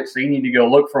have it, so you need to go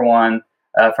look for one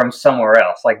from somewhere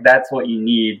else. That's what you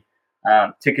need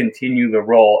to continue the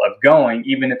role of going,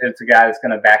 even if it's a guy that's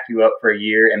going to back you up for a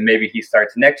year and maybe he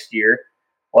starts next year.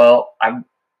 Well,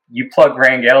 you plug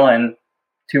Rangel in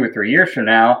 2 or 3 years from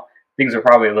now, things are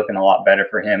probably looking a lot better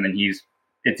for him, and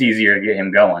it's easier to get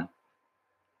him going.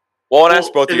 Well, and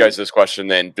ask both of you guys this question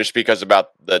then, just because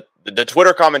about the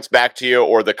Twitter comments back to you,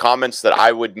 or the comments that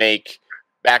I would make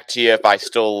back to you if I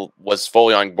still was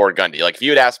fully on board Gundy. If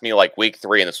you had asked me week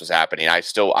 3 and this was happening,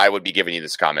 I would be giving you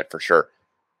this comment for sure.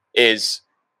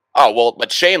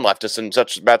 But Shane left us in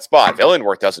such a bad spot. If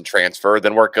Illingworth doesn't transfer,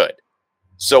 then we're good.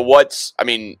 So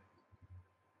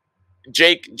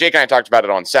Jake and I talked about it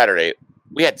on Saturday.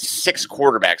 We had 6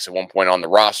 quarterbacks at one point on the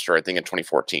roster, I think in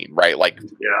 2014, right?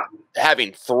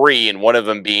 Having 3 and one of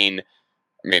them being,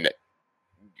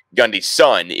 Gundy's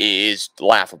son is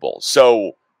laughable.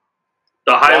 So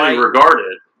the highly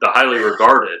regarded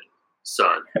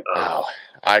son.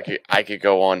 I could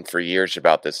go on for years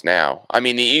about this now.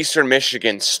 The Eastern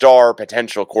Michigan star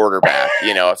potential quarterback,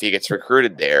 if he gets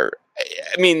recruited there.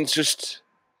 Just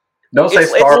don't say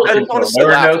star.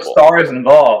 There are no stars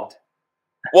involved.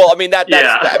 Well, I guess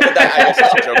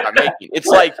that's a joke I'm making. It's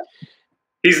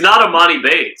he's not Amani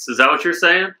Bates. Is that what you're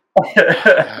saying?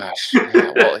 Gosh,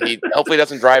 yeah, well, he hopefully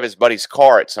doesn't drive his buddy's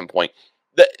car at some point.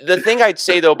 The thing I'd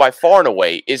say though, by far and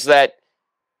away, is that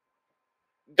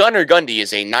Gunnar Gundy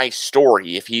is a nice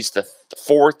story if he's the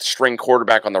 4th string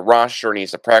quarterback on the roster and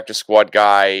he's a practice squad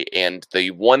guy, and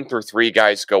the 1 through 3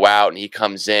 guys go out and he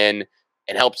comes in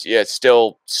and helps you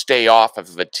still stay off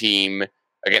of the team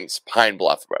against Pine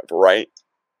Bluff, right?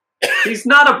 He's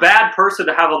not a bad person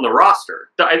to have on the roster.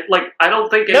 I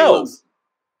don't think anyone's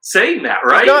saying that,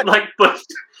 right?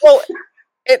 Well,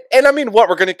 what,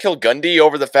 we're going to kill Gundy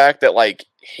over the fact that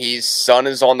his son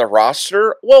is on the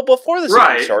roster? Well, before the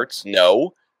season starts,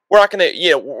 no, we're not going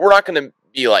to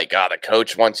be the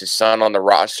coach wants his son on the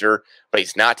roster, but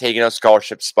he's not taking a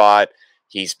scholarship spot.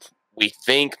 We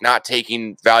think not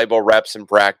taking valuable reps in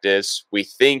practice. We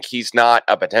think he's not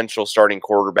a potential starting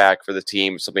quarterback for the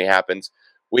team if something happens.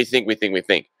 We think.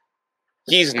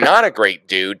 He's not a great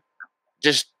dude.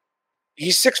 He's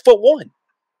 6'1".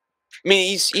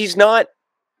 He's not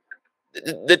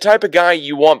the type of guy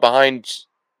you want behind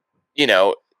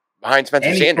Spencer Sanders.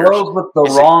 And he throws with the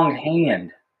wrong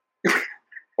hand.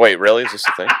 Wait, really? Is this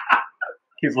the thing?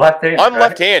 He's left-handed. I'm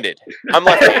left-handed.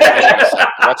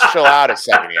 Let's chill out a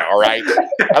second here, all right?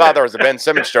 I thought there was a Ben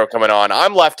Simmons show coming on.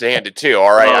 I'm left-handed too,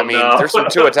 all right? There's some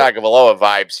Tua Tagovailoa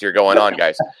vibes here going on,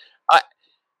 guys.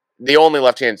 The only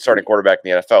left-handed starting quarterback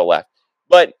in the NFL left.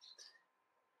 But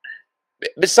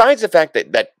besides the fact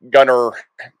that Gunnar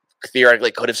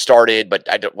theoretically could have started, but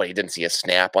he didn't see a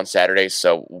snap on Saturday,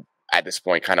 so at this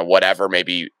point, kind of whatever.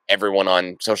 Maybe everyone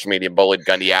on social media bullied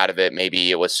Gundy out of it.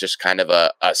 Maybe it was just kind of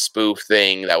a spoof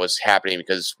thing that was happening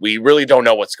because we really don't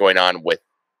know what's going on with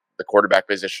the quarterback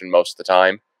position most of the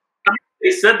time.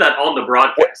 They said that on the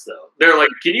broadcast, though. They're like,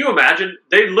 can you imagine?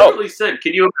 They literally said,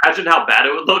 can you imagine how bad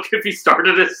it would look if he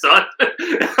started his son?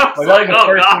 I was like, the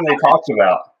first thing they talked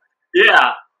about.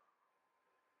 Yeah.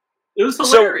 It was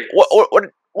hilarious. So,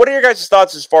 what are your guys'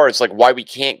 thoughts as far as like why we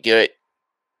can't get?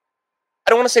 I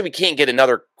don't want to say we can't get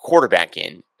another quarterback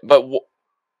in, but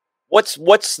what's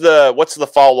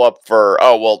the follow up for?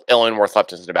 Oh well, Illinois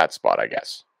left us in a bad spot, I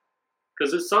guess.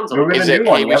 Because his son's We're going to do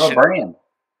one. We have a brand.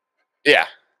 Yeah,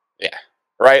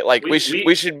 right. Like we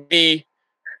should be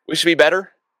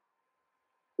better.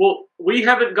 Well, we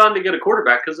haven't gone to get a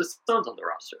quarterback because his son's on the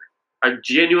roster. I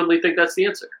genuinely think that's the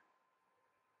answer.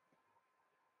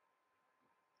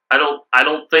 I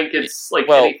don't think it's like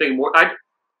anything more.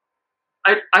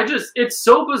 I just, it's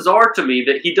so bizarre to me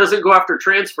that he doesn't go after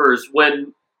transfers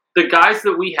when the guys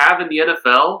that we have in the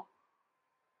NFL,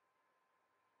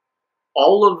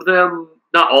 all of them,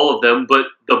 not all of them, but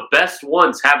the best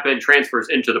ones have been transfers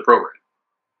into the program.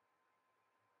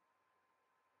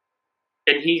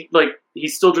 And he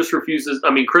still just refuses.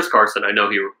 I mean, Chris Carson, I know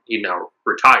he now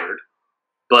retired,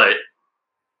 but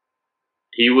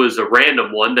he was a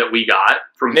random one that we got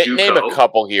from JUCO. Name a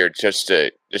couple here just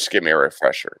give me a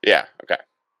refresher. Yeah, okay.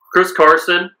 Chris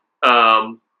Carson,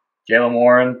 Jalen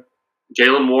Warren,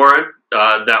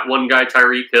 that one guy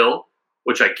Tyreek Hill,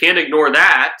 which I can't ignore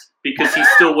that because he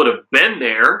still would have been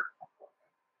there.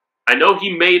 I know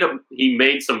he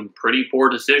made some pretty poor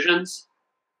decisions,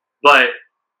 but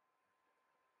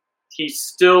he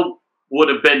still would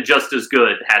have been just as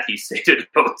good had he stayed at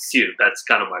OSU. That's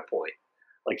kind of my point.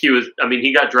 Like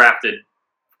he got drafted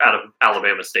out of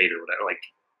Alabama State or whatever. Like,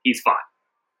 he's fine.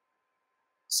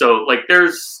 So, like,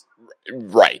 there's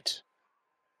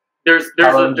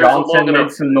Alan Johnson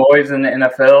made some noise in the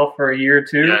NFL for a year or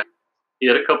two. Yeah, he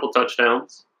had a couple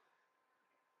touchdowns.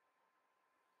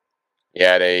 He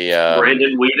had a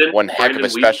Brandon Whedon. one heck of a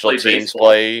special teams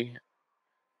play.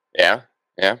 Yeah.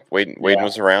 Whedon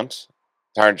was around.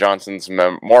 Tyron Johnson's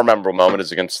more memorable moment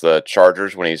is against the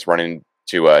Chargers when he's running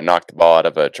to knock the ball out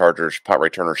of a Chargers punt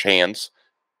returner's hands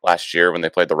last year when they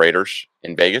played the Raiders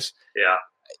in Vegas. Yeah.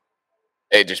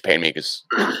 It just pained me because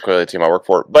clearly the team I work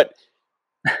for. But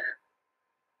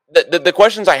the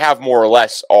questions I have more or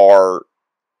less are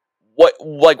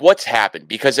what's happened?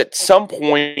 Because at some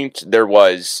point there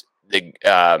was the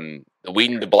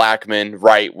Whedon to Blackman,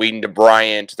 right? Whedon to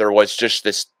Bryant. There was just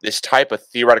this type of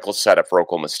theoretical setup for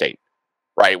Oklahoma State,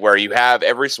 right? Where you have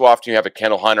every so often you have a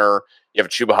Kendall Hunter, you have a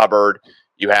Chuba Hubbard,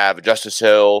 you have a Justice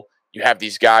Hill, you have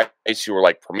these guys who are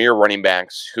like premier running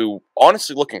backs who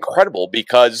honestly look incredible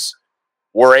because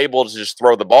we're able to just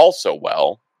throw the ball so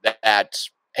well that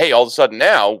hey, all of a sudden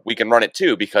now we can run it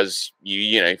too because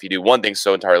you know if you do one thing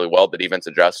so entirely well, the defense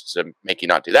adjusts to make you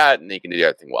not do that, and then you can do the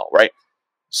other thing well, right?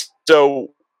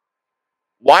 So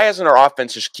why doesn't our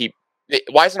offense keep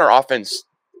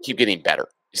getting better?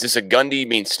 Is this a Gundy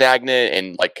being stagnant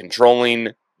and like controlling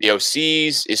the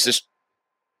OCs? Is this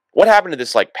what happened to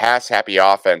this like pass happy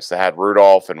offense that had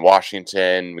Rudolph and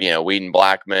Washington, Whedon,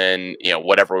 Blackman,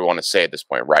 whatever we want to say at this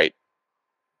point, right?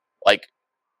 Like,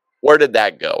 where did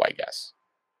that go, I guess?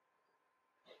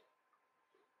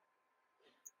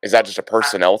 Is that just a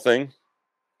personnel thing?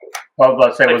 Well,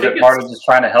 let's say, was it part of just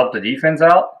trying to help the defense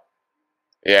out?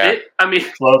 Yeah.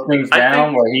 Slow things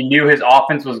down where he knew his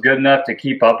offense was good enough to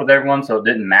keep up with everyone, so it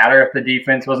didn't matter if the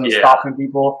defense wasn't stopping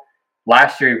people.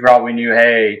 Last year, he probably knew,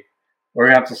 hey, we're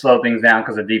going to have to slow things down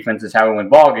because the defense is how we win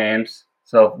ball games.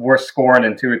 So if we're scoring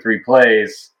in 2 or 3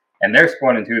 plays, and they're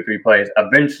scoring in 2 or 3 plays,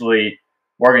 eventually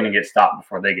we're going to get stopped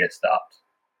before they get stopped.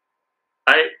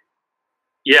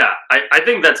 I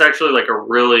think that's actually like a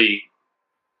really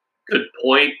good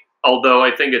point, although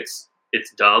I think it's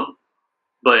dumb.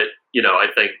 But, I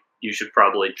think you should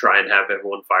probably try and have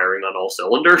everyone firing on all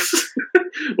cylinders,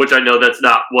 which I know that's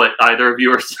not what either of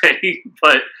you are saying,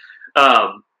 but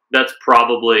that's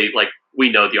probably, like, we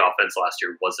know the offense last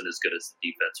year wasn't as good as the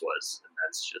defense was, and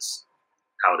that's just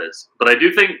how it is. But I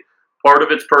do think part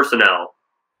of it's personnel,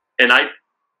 and I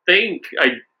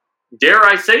dare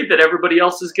I say that everybody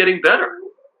else is getting better.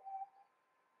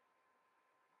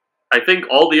 I think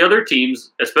all the other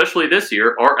teams, especially this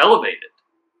year, are elevated,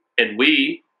 and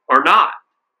we are not.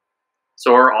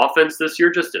 So our offense this year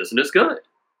just isn't as good.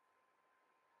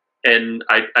 And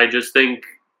I just think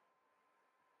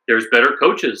there's better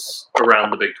coaches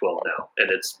around the Big 12 now, and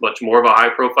it's much more of a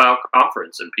high-profile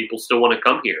conference, and people still want to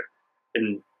come here.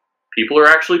 And people are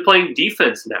actually playing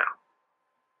defense now.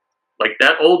 Like,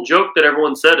 that old joke that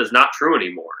everyone said is not true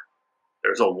anymore.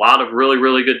 there's a lot of really,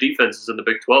 really good defenses in the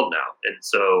Big 12 now. And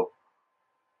so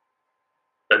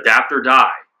adapt or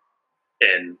die.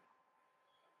 And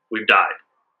we've died.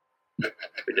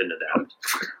 We didn't adapt.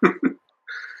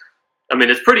 I mean,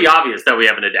 it's pretty obvious that we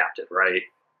haven't adapted, right?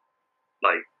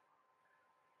 Like,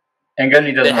 and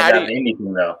Gundy doesn't adapt to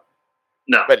anything, though.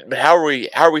 No. But how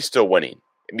are we still winning?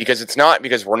 Because it's not,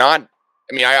 because we're not.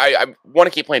 I mean, I want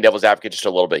to keep playing devil's advocate just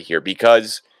a little bit here,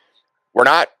 because we're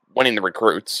not winning the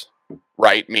recruits,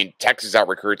 right? I mean, Texas out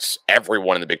recruits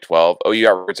everyone in the Big 12. OU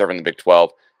out recruits everyone in the Big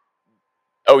 12.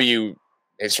 OU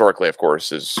historically, of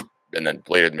course, is and then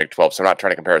later in the Big 12. So I'm not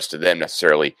trying to compare us to them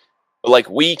necessarily, but like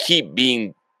we keep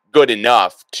being good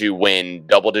enough to win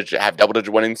have double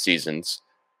digit winning seasons,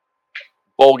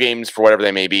 bowl games for whatever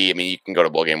they may be. I mean, you can go to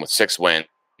bowl game with 6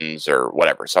 wins or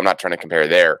whatever. So I'm not trying to compare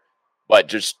there, but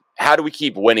just how do we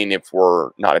keep winning if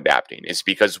we're not adapting? It's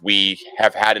because we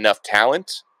have had enough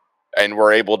talent and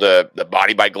we're able to, the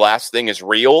body by glass thing is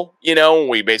real. You know,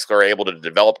 we basically are able to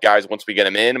develop guys once we get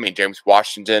them in. I mean, James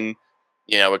Washington,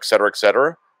 you know, et cetera, et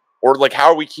cetera. Or like,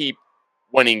 how do we keep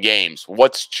winning games?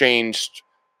 What's changed?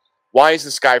 Why is the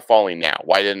sky falling now?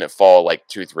 Why didn't it fall like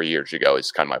 2-3 years ago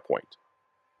is kind of my point.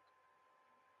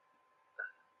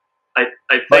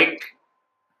 I think,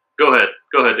 go ahead,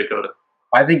 Dakota.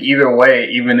 I think either way,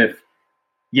 even if,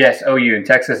 yes, OU and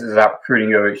Texas is out recruiting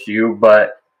OSU,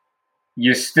 but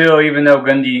you still, even though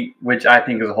Gundy, which I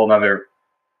think is a whole nother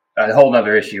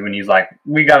issue, when he's like,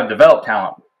 we got to develop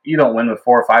talent. You don't win with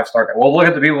 4 or 5 star guys. Well, look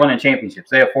at the people winning championships.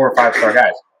 They have 4 or 5 star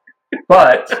guys.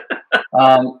 But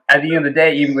at the end of the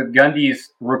day, even with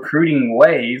Gundy's recruiting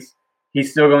ways,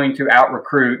 he's still going to out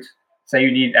recruit. Say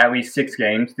you need at least 6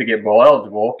 games to get bowl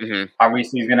eligible. Mm-hmm.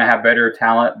 Obviously, he's going to have better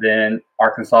talent than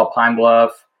Arkansas Pine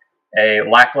Bluff, a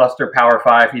lackluster Power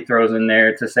 5 he throws in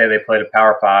there to say they played a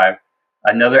Power 5.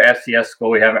 Another FCS school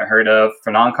we haven't heard of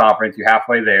for non-conference. You're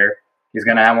halfway there. He's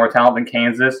going to have more talent than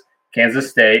Kansas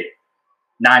State.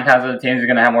 9 times out of 10, he's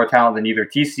going to have more talent than either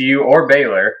TCU or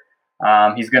Baylor.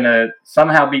 He's going to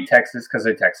somehow beat Texas because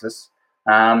they're Texas.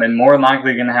 And more than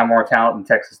likely going to have more talent than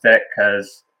Texas Tech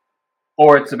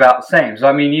or it's about the same. So,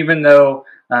 I mean, even though,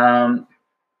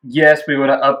 yes, we would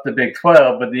have upped the Big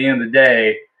 12, but at the end of the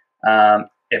day,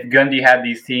 if Gundy had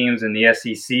these teams in the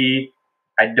SEC,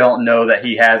 I don't know that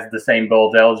he has the same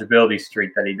bowl eligibility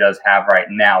streak that he does have right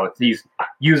now. If he's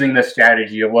using this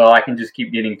strategy of, well, I can just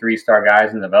keep getting 3-star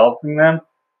guys and developing them,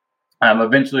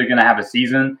 eventually you're going to have a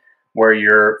season where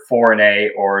you're 4-8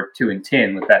 or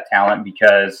 2-10 with that talent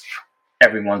because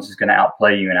everyone's just going to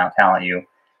outplay you and out-talent you.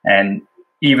 And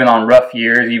even on rough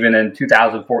years, even in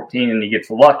 2014, and he gets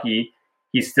lucky,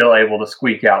 he's still able to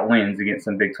squeak out wins against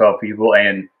some Big 12 people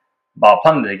and Bob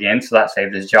punted again, so that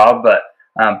saved his job. But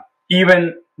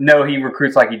even though he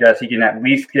recruits like he does, he can at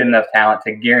least get enough talent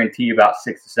to guarantee about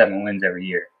 6 to 7 wins every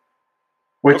year,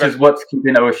 which is what's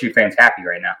keeping OSU fans happy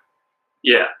right now.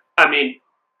 Yeah, I mean,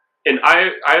 and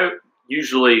I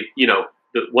usually, you know,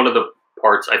 one of the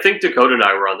parts, I think Dakota and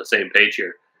I were on the same page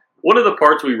here. One of the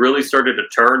parts we really started to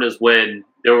turn is when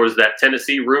there was that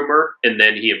Tennessee rumor, and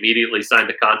then he immediately signed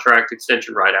a contract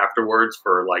extension right afterwards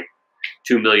for like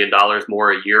 $2 million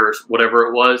more a year or whatever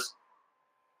it was.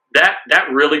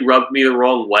 That really rubbed me the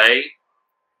wrong way.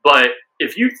 But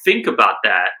if you think about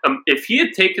that, if he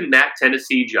had taken that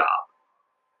Tennessee job,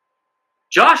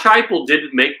 Josh Heupel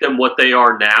didn't make them what they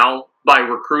are now by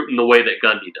recruiting the way that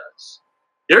Gundy does.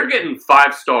 They're getting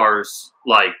 5 stars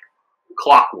like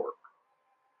clockwork.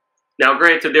 Now,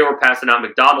 granted, they were passing out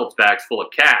McDonald's bags full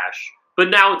of cash, but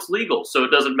now it's legal, so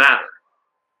it doesn't matter.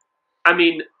 I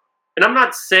mean, and I'm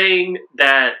not saying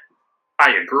that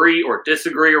I agree or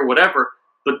disagree or whatever,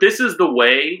 but this is the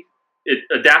way,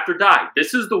 adapt or die.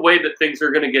 This is the way that things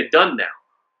are going to get done now.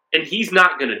 And he's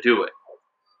not going to do it.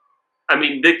 I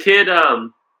mean, the kid,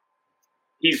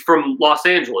 he's from Los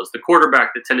Angeles, the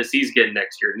quarterback that Tennessee's getting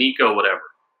next year, Nico, whatever.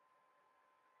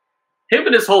 Him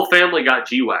and his whole family got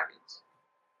G-Wagons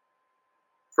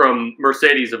from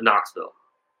Mercedes of Knoxville.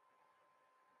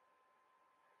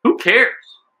 Who cares?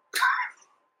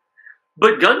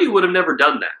 But Gundy would have never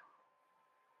done that.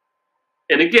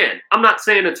 And again, I'm not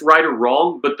saying it's right or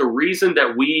wrong, but the reason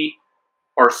that we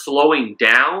are slowing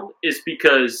down is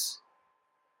because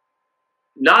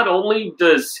not only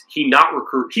does he not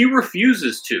recruit, he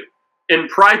refuses to and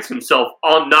prides himself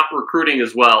on not recruiting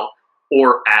as well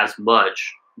or as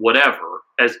much, whatever,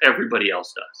 as everybody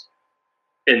else does.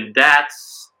 And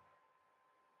that's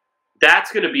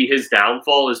going to be his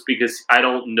downfall, is because I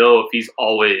don't know if he's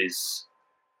always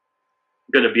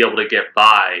going to be able to get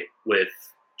by with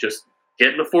just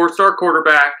getting a 4-star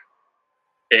quarterback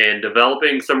and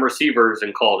developing some receivers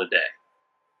and call it a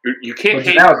day. You can't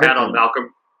hang your hat on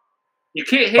Malcolm. You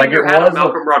can't hang your hat on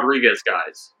Malcolm Rodriguez,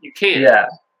 guys. You can't. Yeah.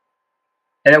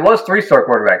 And it was 3-star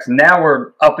quarterbacks. Now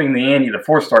we're upping the ante to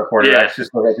 4-star quarterbacks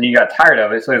just because you got tired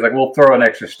of it. So he's like, we'll throw an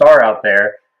extra star out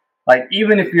there. Like,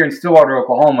 even if you're in Stillwater,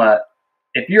 Oklahoma,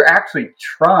 if you're actually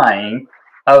trying,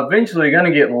 eventually you're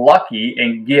going to get lucky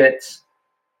and get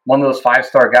one of those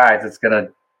 5-star guys that's going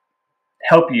to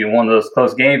help you in one of those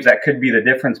close games that could be the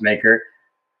difference maker.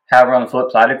 However, on the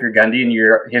flip side, if you're Gundy and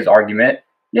you're his argument,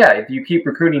 yeah, if you keep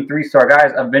recruiting 3-star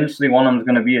guys, eventually one of them is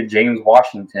going to be a James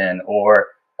Washington or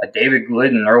a David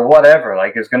Glidden or whatever.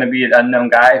 Like, it's going to be an unknown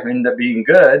guy who ended up being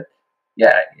good.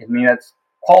 Yeah, I mean, it's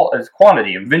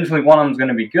quantity. Eventually one of them is going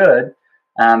to be good.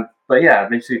 But yeah,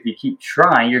 eventually if you keep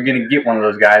trying, you're going to get one of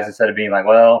those guys instead of being like,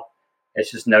 well,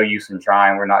 it's just no use in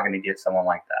trying. We're not going to get someone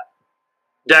like that.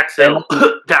 Dax Hill.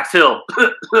 Dax Hill.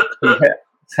 Yeah,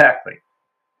 exactly.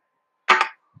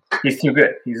 He's too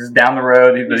good. He's just down the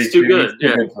road. He's too good.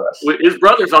 He's too good for us. His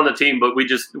brother's on the team, but we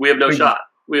have no shot.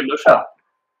 We have no shot.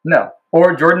 No.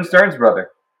 Or Jordan Stern's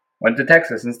brother went to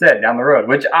Texas instead, down the road,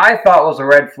 which I thought was a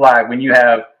red flag when you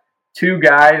have two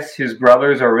guys whose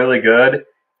brothers are really good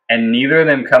and neither of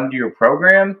them come to your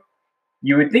program.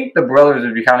 You would think the brothers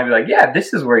would be kind of like, yeah,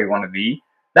 this is where you want to be.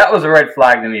 That was a red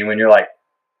flag to me when you're like,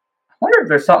 I wonder if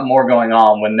there's something more going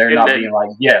on when they're being like,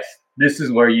 yes, this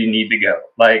is where you need to go.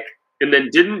 Like, and then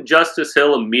didn't Justice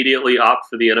Hill immediately opt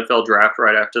for the NFL draft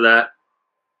right after that?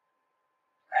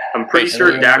 I'm pretty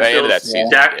sure Dax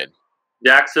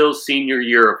Hill's senior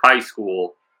year of high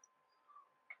school,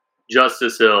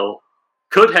 Justice Hill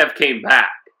could have came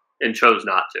back and chose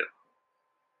not to.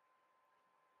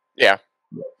 Yeah,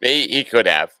 he could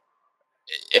have.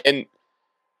 And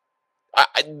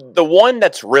the one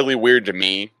that's really weird to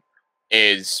me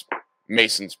is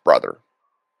Mason's brother.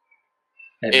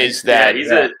 Isn't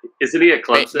he at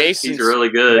Clemson? He's really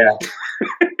good. Yeah.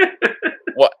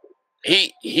 What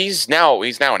he's now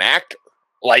an actor.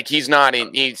 Like he's not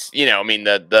in. He's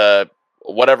the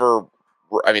whatever.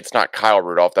 I mean, it's not Kyle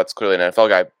Rudolph. That's clearly an NFL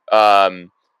guy.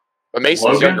 But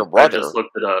Mason's younger brother. I just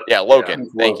looked it up. Yeah, Logan.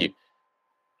 Yeah, Thank you.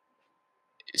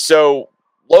 So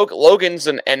Logan's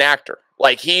an actor.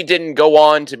 Like he didn't go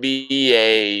on to be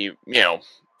a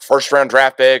first round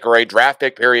draft pick or a draft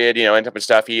pick period. And type of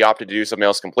stuff. He opted to do something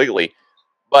else completely.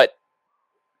 But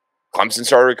Clemson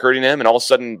started recruiting him, and all of a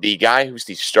sudden, the guy who's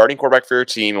the starting quarterback for your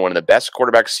team, one of the best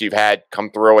quarterbacks you've had come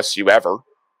through OSU ever,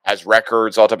 has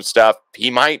records, all type of stuff.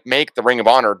 He might make the Ring of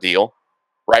Honor deal,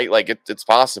 right? Like it's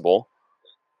possible.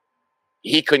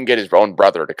 He couldn't get his own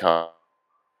brother to come.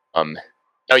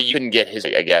 No, you couldn't get his.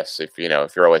 I guess if you're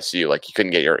OSU, like you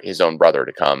couldn't get his own brother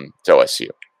to come to OSU,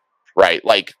 right?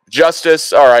 Like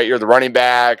Justice, all right, you're the running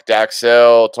back. Dax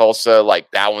Hill, Tulsa,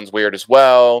 like that one's weird as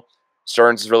well.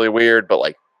 Stearns is really weird, but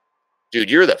like. Dude,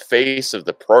 you're the face of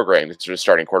the program. It's just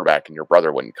starting quarterback, and your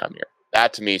brother wouldn't come here.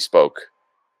 That to me spoke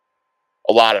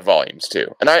a lot of volumes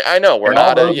too. And I know we're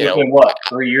not within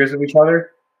 3 years of each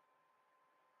other.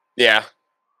 Yeah,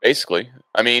 basically.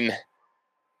 I mean,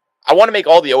 I want to make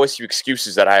all the OSU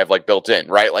excuses that I have like built in,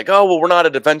 right? Like, oh well, we're not a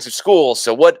defensive school,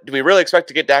 so what do we really expect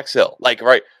to get Dax Hill? Like,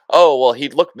 right? Oh well,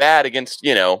 he'd look bad against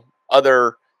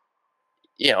other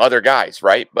guys,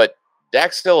 right? But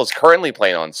Dax Hill is currently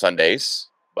playing on Sundays,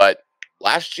 but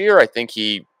last year, I think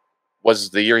he was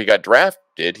the year he got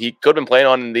drafted. He could have been playing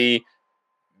on the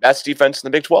best defense in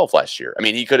the Big 12 last year. I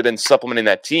mean, he could have been supplementing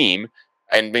that team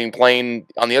and being playing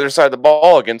on the other side of the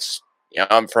ball against,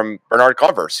 from Bernard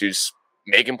Converse, who's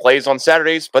making plays on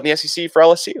Saturdays, but in the SEC for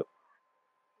LSU.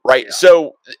 Right? Yeah.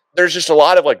 So there's just a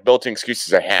lot of like built-in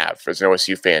excuses I have as an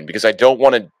OSU fan because I don't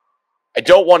want to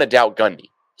doubt Gundy.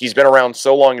 He's been around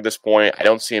so long at this point. I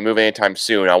don't see him moving anytime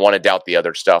soon. I want to doubt the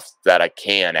other stuff that I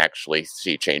can actually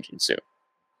see changing soon.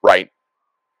 Right?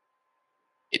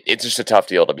 It's just a tough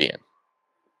deal to be in.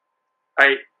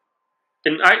 I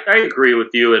agree with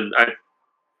you, and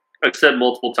I've said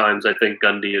multiple times I think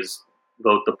Gundy is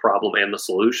both the problem and the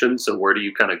solution. So where do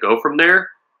you kind of go from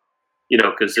there?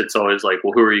 Because it's always like,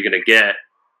 well, who are you going to get?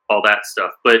 All that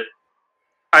stuff. But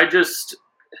I just...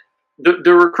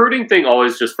 The recruiting thing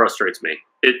always just frustrates me.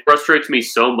 It frustrates me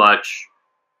so much.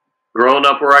 Growing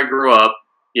up where I grew up,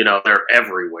 they're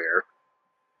everywhere.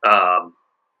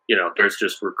 There's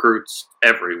just recruits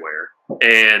everywhere.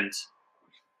 And,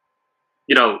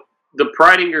 the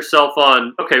priding yourself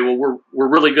on, okay, well, we're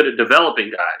really good at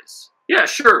developing guys. Yeah,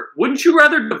 sure. Wouldn't you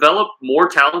rather develop more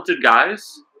talented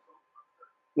guys?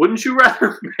 Wouldn't you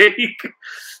rather make,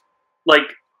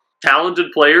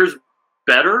 talented players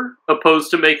better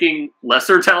opposed to making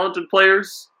lesser talented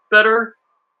players better?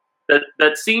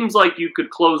 That seems like you could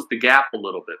close the gap a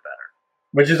little bit better.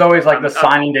 Which is always like the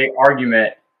signing day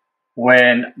argument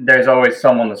when there's always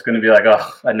someone that's going to be like,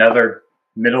 oh, another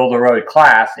middle of the road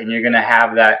class, and you're going to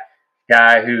have that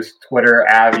guy whose Twitter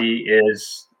Abby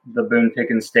is the Boone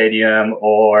Pickens Stadium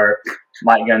or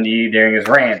Mike Gundy during his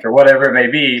rant or whatever it may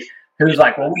be, who's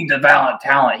like, well, we develop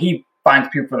talent. He finds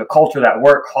people for the culture that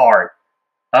work hard.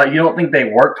 You don't think they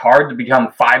worked hard to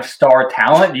become 5-star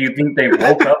talent? Do you think they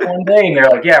woke up one day and they're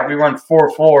like, yeah, we run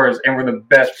 4 floors and we're the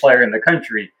best player in the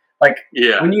country? Like,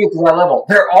 when you get to that level,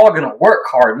 they're all going to work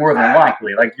hard more than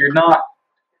likely. Like, you're not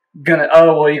going to,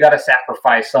 oh, well, you got to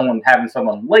sacrifice having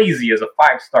someone lazy as a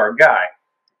 5-star guy.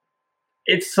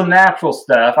 It's some natural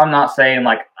stuff. I'm not saying,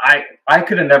 like, I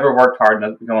could have never worked hard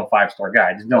to become a 5-star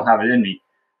guy. I just don't have it in me.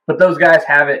 But those guys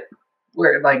have it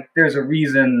where, like, there's a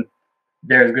reason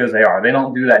they're as good as they are. They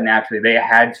don't do that naturally. They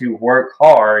had to work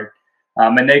hard,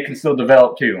 and they can still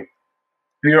develop too.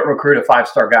 You don't recruit a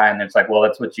 5-star guy and it's like, well,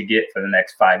 that's what you get for the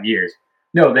next 5 years.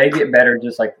 No, they get better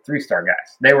just like the 3-star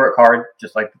guys. They work hard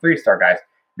just like the 3-star guys.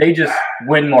 They just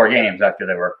win more games after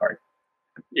they work hard.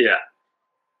 Yeah.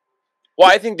 Well,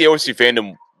 I think the OC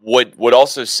fandom would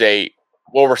also say,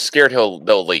 well, we're scared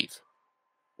they'll leave.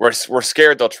 We're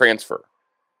scared they'll transfer.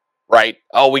 Right?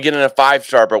 Oh, we get in a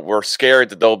 5-star, but we're scared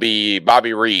that they'll be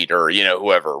Bobby Reed or,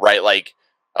 whoever, right? Like,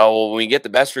 oh, well, when we get the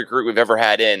best recruit we've ever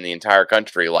had in the entire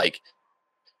country, like,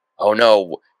 oh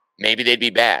no, maybe they'd be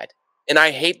bad. And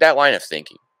I hate that line of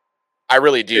thinking. I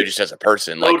really do, just as a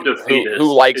person. Like,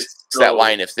 who likes that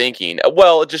line of thinking?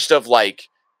 Well, just of like,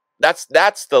 that's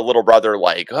the little brother,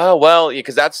 like, oh, well,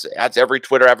 because that's every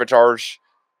Twitter avatar's,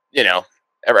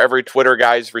 every Twitter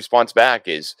guy's response back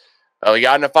is, oh, he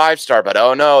got in a 5-star, but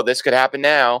oh no, this could happen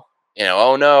now.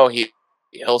 Oh no,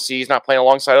 he'll see he's not playing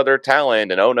alongside other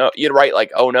talent, and oh no, you're right,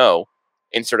 like oh no,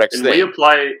 insert X thing.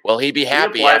 Will he be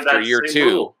happy after year 2?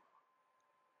 Rule.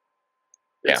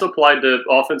 It's applied to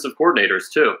offensive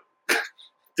coordinators too.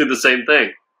 Do the same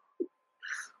thing.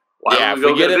 If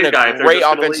we get in a great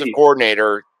offensive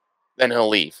coordinator, then he'll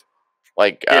leave.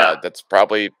 Like that's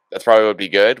probably would be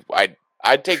good.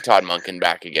 I'd take Todd Monken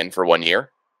back again for 1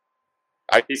 year.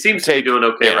 He seems to be doing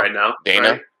okay right now.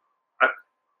 Dana. Right?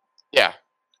 Yeah.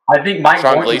 I think Mike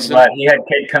Boynton was glad he had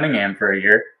Cade Cunningham for a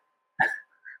year.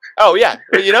 Oh, yeah.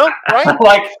 Right?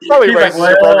 Like, probably raises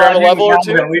your program a level or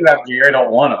two. Going to leave after a year. I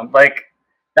don't want him. Like,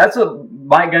 that's what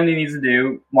Mike Gundy needs to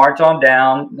do. March on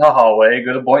down the hallway,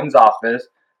 go to Boynton's office,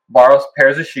 borrow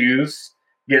pairs of shoes,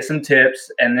 get some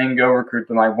tips, and then go recruit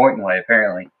the Mike Boynton way,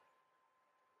 apparently.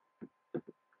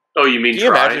 Oh, you mean? Can you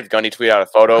imagine if Gundy tweeted out a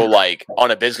photo like on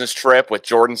a business trip with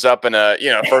Jordans up in a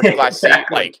first class seat?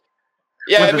 Like,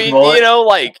 yeah, with I mean,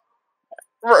 like,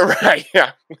 right?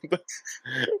 Yeah,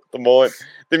 the mullet.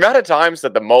 The amount of times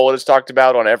that the mullet is talked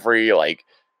about on every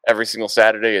single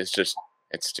Saturday is just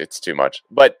it's too much.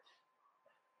 But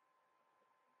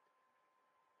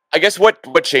I guess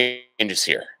what changes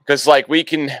here? Because we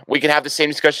can have the same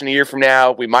discussion a year from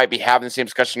now. We might be having the same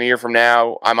discussion a year from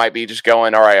now. I might be just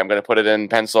going, all right, I'm going to put it in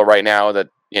pencil right now that,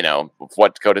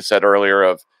 what Dakota said earlier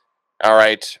of, all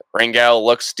right, Rangel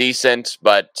looks decent,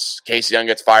 but Casey Young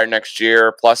gets fired next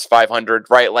year, plus 500,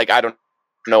 right? Like, I don't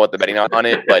know what the betting on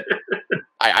it, but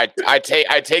I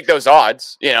take those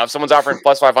odds. If someone's offering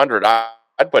plus 500,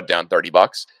 I'd put down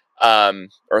 $30.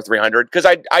 Or 300, because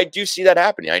I do see that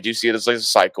happening. I do see it as a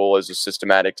cycle, as a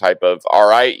systematic type of, all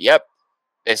right, yep,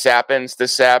 this happens,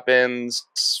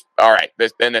 all right,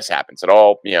 then this happens. It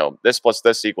all, this plus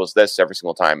this equals this every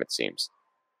single time, it seems.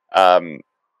 Maybe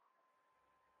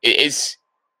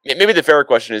the fair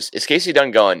question is Casey Dunn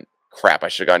going, crap, I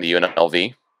should have gone to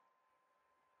UNLV?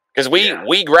 Because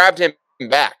we grabbed him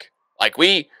back. Like,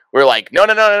 we're like, no,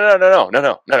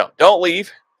 don't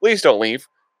leave. Please don't leave.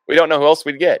 We don't know who else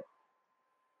we'd get.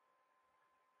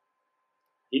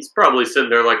 He's probably sitting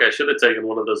there like, I should have taken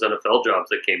one of those NFL jobs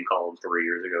that came calling 3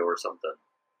 years ago or something.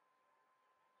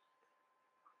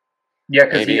 Yeah,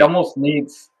 because he almost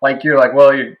needs, you're like,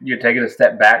 well, you're taking a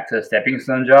step back to a stepping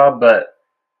stone job, but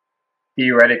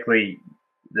theoretically,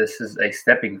 this is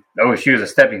OSU is a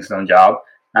stepping stone job,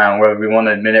 whether we want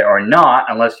to admit it or not,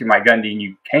 unless you're Mike Gundy and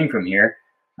you came from here.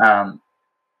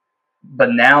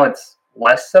 But now it's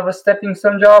less of a stepping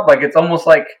stone job. Like, it's almost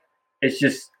like it's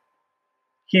just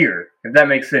here, if that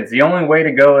makes sense. The only way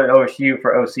to go at OSU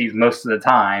for OCs most of the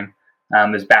time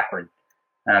is backward,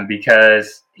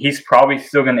 because he's probably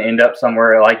still going to end up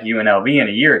somewhere like UNLV in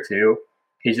a year or two.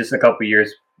 He's just a couple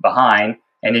years behind,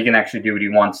 and he can actually do what he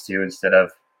wants to instead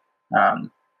of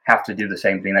have to do the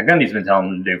same thing that Gundy's been telling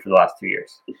him to do for the last 2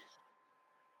 years.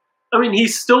 I mean,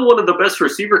 he's still one of the best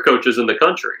receiver coaches in the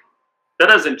country. That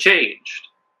hasn't changed.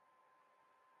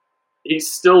 We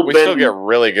still get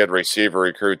really good receiver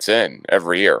recruits in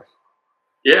every year.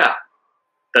 Yeah.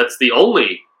 That's the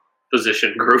only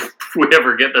position group if we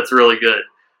ever get that's really good,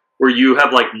 where you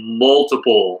have like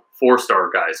multiple 4-star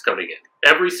guys coming in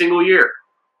every single year.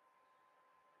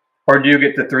 Or do you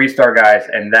get the 3-star guys,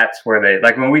 and that's where they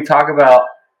like when we talk about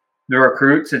the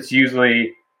recruits, it's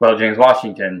usually James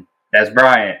Washington, Des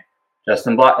Bryant,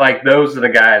 Justin Black, like those are the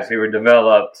guys who were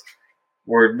developed.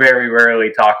 We're very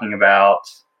rarely talking about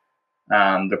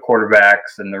the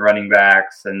quarterbacks and the running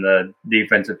backs and the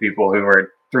defensive people who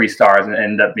are 3 stars and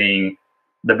end up being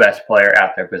the best player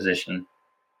at their position.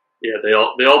 Yeah, they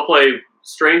all play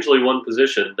strangely one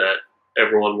position that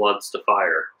everyone wants to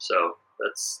fire. So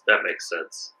that makes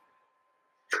sense.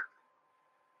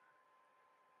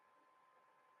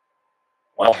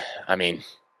 Well, I mean,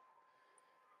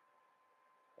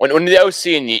 when the OC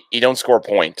and you don't score a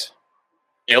point,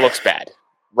 it looks bad,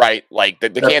 right? Like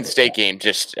the Kansas State game,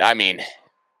 just I mean,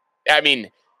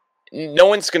 no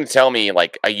one's going to tell me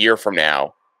like a year from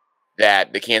now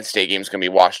that the Kansas State game is going to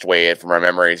be washed away from our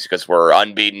memories because we're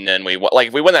unbeaten and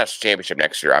if we win the national championship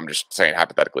next year, I'm just saying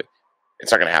hypothetically,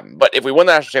 it's not going to happen. But if we win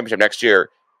the national championship next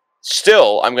year,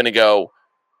 still I'm going to go,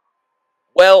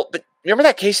 well, but remember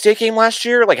that K-State game last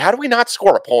year? Like, how do we not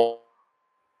score a point?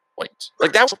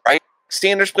 Like, that was right.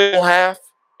 Sanders played a half,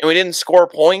 and we didn't score a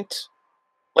point.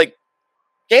 Like,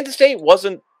 Kansas State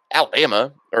wasn't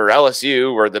Alabama or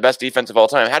LSU or the best defense of all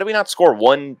time. How do we not score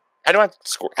one? How do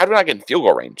we not get in field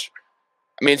goal range?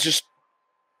 I mean, it's just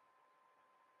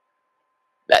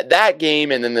that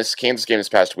game and then this Kansas game this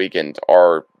past weekend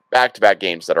are back-to-back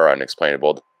games that are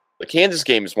unexplainable. The Kansas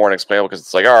game is more unexplainable because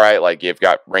it's like, all right, like you've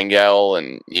got Rangel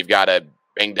and you've got a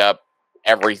banged up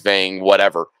everything,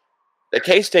 whatever. The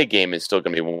K-State game is still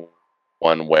going to be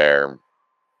one where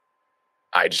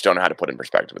I just don't know how to put in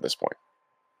perspective at this point.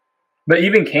 But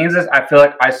even Kansas, I feel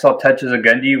like I saw touches of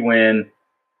Gundy when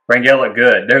Rangel looked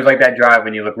good. There's like that drive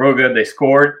when you look real good, they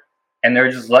scored, and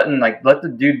they're just let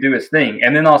the dude do his thing.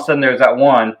 And then all of a sudden there's that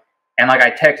one, and like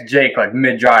I text Jake like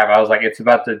mid-drive, I was like, it's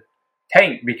about to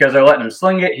tank because they're letting him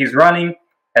sling it. He's running,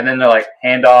 and then they're like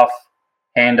hand off,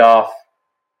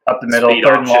 up the middle, Speed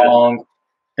third and option. long.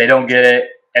 They don't get it,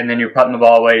 and then you're putting the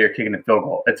ball away. You're kicking a field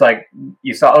goal. It's like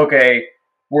you saw. Okay,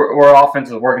 our offense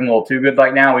is working a little too good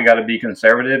right now. We got to be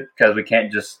conservative because we can't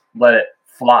just let it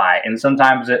fly. And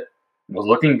sometimes it was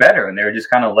looking better, and they were just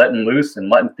kind of letting loose and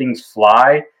letting things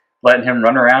fly, letting him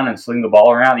run around and sling the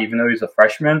ball around, even though he's a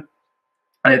freshman.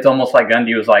 And it's almost like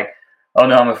Gundy was like, "Oh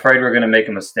no, I'm afraid we're going to make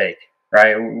a mistake."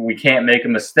 Right? We can't make a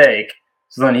mistake.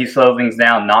 So then he slows things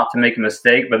down not to make a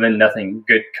mistake, but then nothing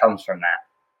good comes from that,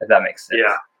 if that makes sense.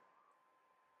 Yeah.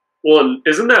 Well,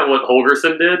 isn't that what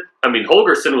Holgerson did? I mean,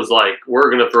 Holgerson was like, we're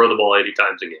going to throw the ball 80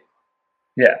 times a game.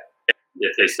 Yeah.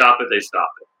 If they stop it, they stop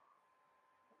it.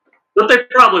 But they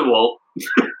probably won't.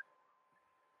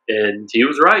 And he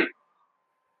was right.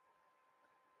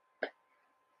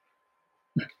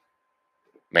 I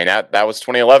mean, that was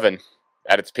 2011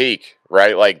 at its peak,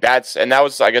 right? Like that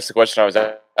was, I guess, the question I was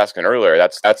asking earlier.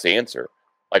 That's the answer.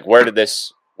 Like, where did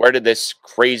this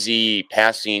crazy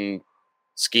passing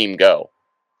scheme go?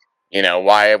 You know,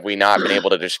 why have we not been able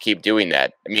to just keep doing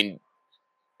that? I mean,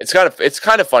 it's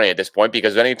kind of funny at this point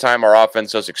because anytime our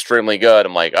offense is extremely good,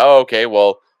 I'm like, oh, okay,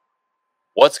 well,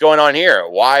 what's going on here?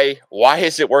 Why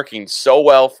is it working so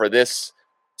well for this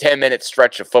 10-minute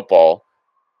stretch of football?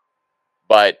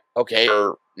 But okay,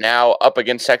 we're now up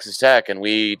against Texas Tech, and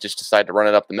we just decide to run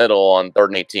it up the middle on 3rd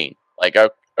and 18. Like,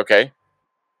 okay.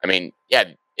 I mean, yeah,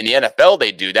 in the NFL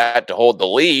they do that to hold the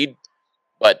lead,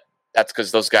 but that's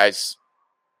because those guys,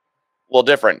 a little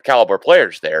different caliber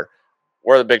players there.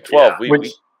 We're the Big 12. Yeah,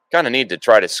 we kind of need to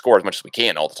try to score as much as we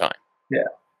can all the time. Yeah.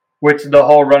 Which the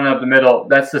whole running up the middle,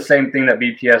 that's the same thing that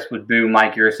BPS would boo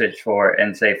Mike Yursich for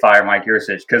and say fire Mike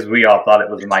Yursich because we all thought it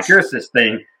was a Mike Yursich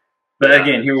thing. But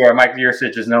again, here we are. Mike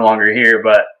Yursich is no longer here,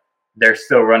 but they're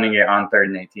still running it on 3rd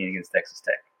and 18 against Texas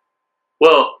Tech.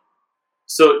 Well,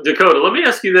 so Dakota, let me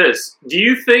ask you this. Do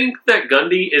you think that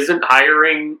Gundy isn't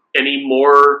hiring any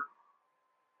more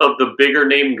of the bigger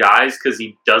name guys because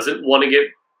he doesn't want to get,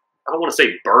 I don't want to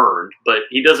say burned, but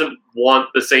he doesn't want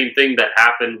the same thing that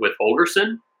happened with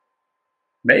Holgerson?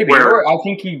 Maybe. Or I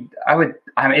think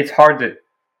it's hard to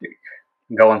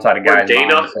go inside a guy's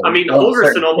mind.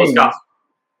 Holgerson almost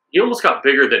got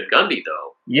bigger than Gundy,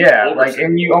 though. Yeah, I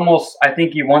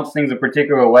think he wants things a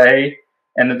particular way,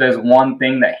 and that there's one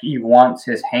thing that he wants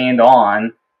his hand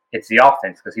on, it's the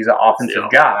offense, because he's an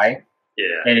offensive guy. Yeah.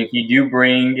 And if you do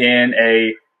bring in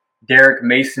a Derek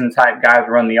Mason type guy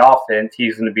to run the offense,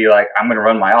 he's going to be like, I'm going to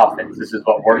run my offense. This is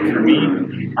what works for me.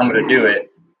 I'm going to do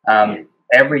it.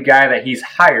 Every guy that he's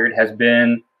hired has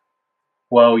been,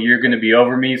 well, you're going to be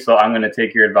over me, so I'm going to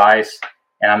take your advice,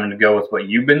 and I'm going to go with what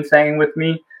you've been saying with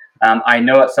me. I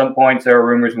know at some points there were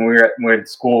rumors when we were in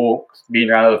school, being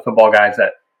around other football guys,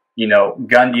 that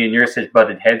Gundy and Yurcich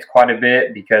butted heads quite a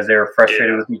bit because they were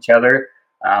frustrated with each other.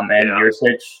 And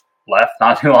Yurcich left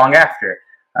not too long after.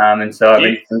 And so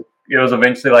it was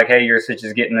eventually like, hey, Yurcich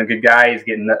is getting a good guy. He's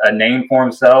getting a name for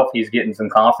himself. He's getting some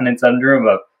confidence under him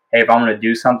of, hey, if I'm going to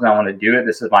do something, I want to do it.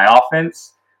 This is my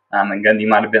offense. And Gundy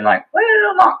might have been like,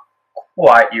 well, not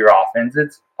quite your offense.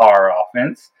 It's our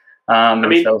offense.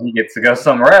 So he gets to go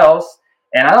somewhere else.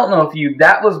 And I don't know if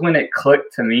that was when it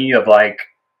clicked to me of like,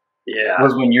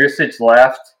 was when Yurcich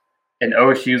left and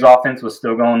OSU's offense was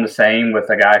still going the same with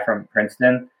a guy from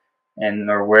Princeton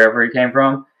or wherever he came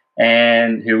from,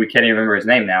 and who we can't even remember his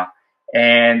name now.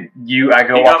 And I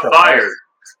go watch Ohio.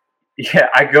 Yeah,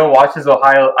 I go watch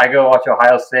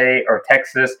Ohio State or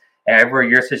Texas, and everywhere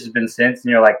Yurcich has been since,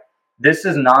 and you're like, this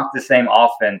is not the same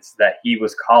offense that he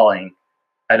was calling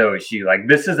at OSU. Like,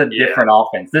 this is a different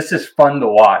offense. This is fun to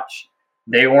watch.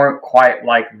 They weren't quite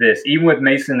like this. Even with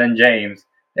Mason and James,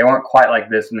 they weren't quite like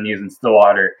this when he was in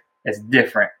Stillwater. It's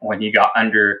different when he got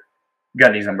under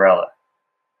Gundy's umbrella.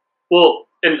 Well,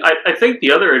 and I think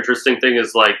the other interesting thing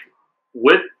is, like,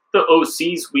 with the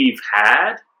OCs we've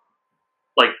had,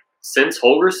 like, since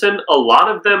Holgorsen, a lot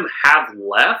of them have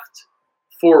left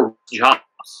for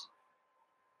jobs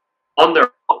on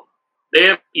their own. They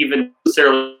haven't even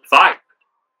necessarily fired.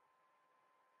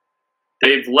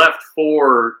 They've left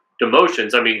for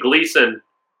demotions. I mean, Gleason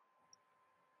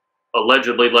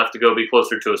allegedly left to go be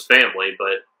closer to his family,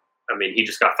 but, I mean, he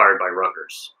just got fired by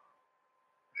Rutgers.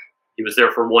 He was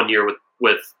there for 1 year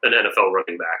with an NFL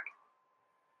running back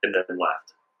and then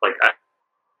left. Like,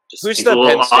 who's the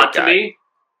Penn State guy? To me.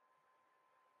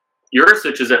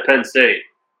 Yurcich is at Penn State.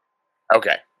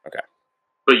 Okay.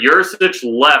 But Yurcich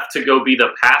left to go be the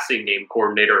passing game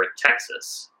coordinator at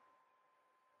Texas.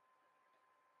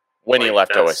 When he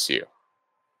left OSU.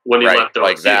 When he left OSU.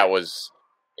 Like, that was...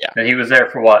 Yeah. And he was there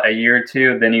for, a year or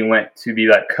two? Then he went to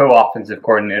be, co-offensive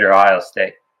coordinator at Ohio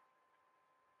State.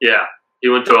 Yeah. He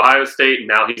went to Ohio State, and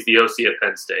now he's the OC at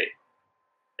Penn State.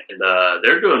 And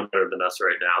they're doing better than us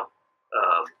right now.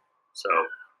 So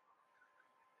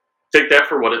take that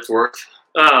for what it's worth.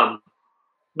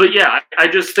 But, yeah, I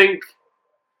just think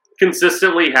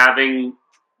consistently having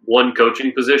one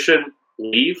coaching position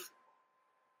leave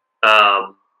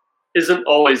isn't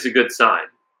always a good sign.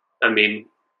 I mean,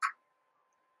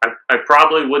 I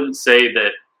probably wouldn't say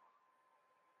that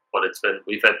what it's been.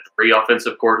 We've had 3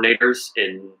 offensive coordinators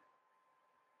in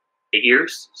 8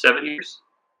 years, 7 years. Is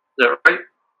that right?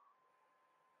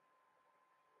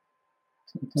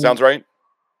 Sounds right.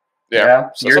 Yeah.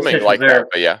 So something like that,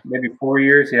 but yeah. Maybe 4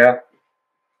 years, yeah.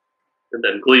 And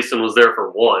then Gleason was there for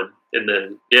 1. And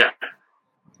then,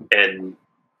 and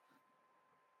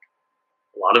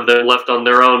a lot of them left on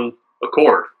their own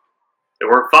accord. They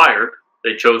weren't fired.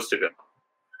 They chose to go.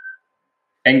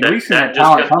 And Gleason had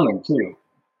talent coming, too.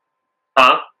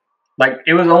 Huh? Like,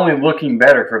 it was only looking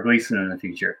better for Gleason in the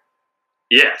future.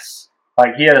 Yes.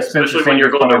 Like, he had a Spencer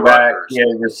Sanders coming back. He had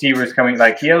receivers coming.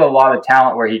 Like, he had a lot of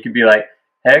talent where he could be like,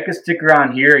 hey, I could stick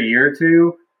around here a year or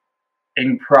two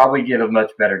and probably get a much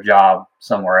better job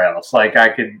somewhere else. Like, I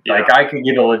could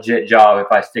get a legit job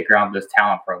if I stick around with this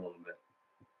talent for a little bit.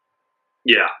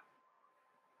 Yeah.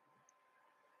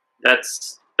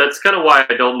 That's kind of why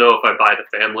I don't know if I buy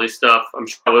the family stuff. I'm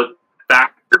sure it was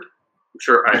factored. I'm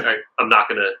sure I'm not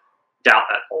going to doubt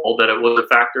at all that it was a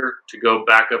factor to go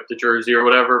back up to Jersey or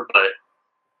whatever, but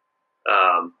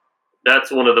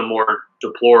that's one of the more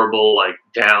deplorable, like,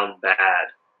 down bad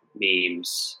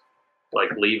memes, like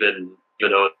leaving, to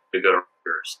go to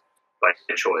Rutgers by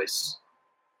choice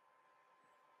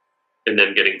and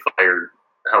then getting fired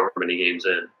however many games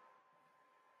in.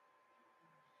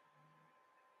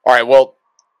 All right, well,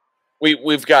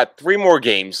 we've got 3 more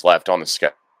games left on the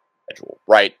schedule,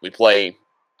 right? We play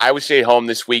Iowa State home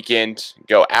this weekend,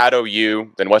 go at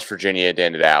OU, then West Virginia to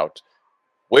end it out.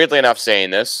 Weirdly enough saying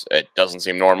this, it doesn't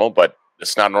seem normal, but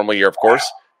it's not a normal year, of course.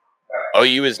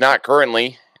 OU is not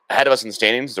currently ahead of us in the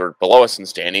standings. They're below us in the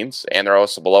standings, and they're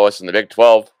also below us in the Big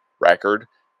 12 record.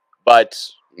 But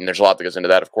there's a lot that goes into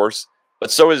that, of course.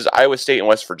 But so is Iowa State and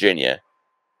West Virginia.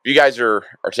 If you guys are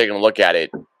taking a look at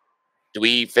it, do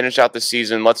we finish out the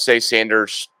season? Let's say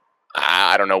Sanders,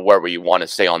 I don't know where we want to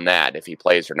stay on that, if he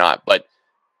plays or not. But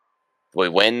do we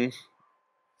win?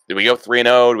 Do we go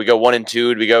 3-0? Do we go 1-2?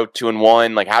 Do we go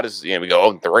 2-1? Like, how does we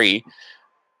go 0-3? I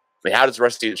mean, how does the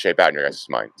rest of the season shape out in your guys'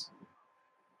 minds?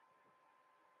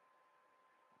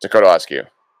 Dakota, I'll ask you.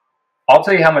 I'll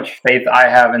tell you how much faith I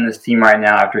have in this team right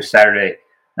now after Saturday.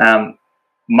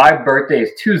 My birthday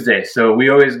is Tuesday, so we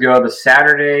always go the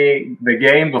Saturday, the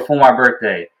game before my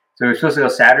birthday. So we were supposed to go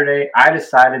Saturday. I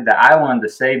decided that I wanted to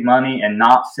save money and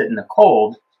not sit in the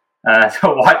cold to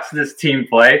watch this team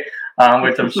play,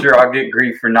 which I'm sure I'll get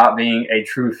grief for not being a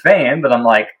true fan. But I'm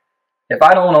like, if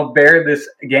I don't want to bear this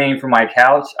game from my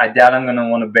couch, I doubt I'm going to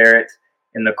want to bear it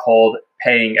in the cold,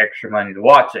 paying extra money to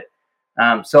watch it.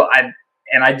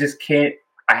 I just can't.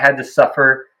 I had to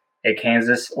suffer a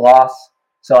Kansas loss,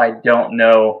 so I don't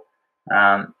know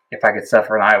if I could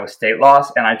suffer an Iowa State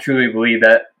loss. And I truly believe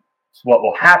that's what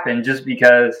will happen, just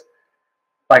because,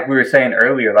 like we were saying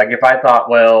earlier, like if I thought,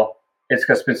 well, it's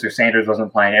because Spencer Sanders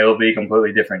wasn't playing, it'll be a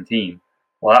completely different team.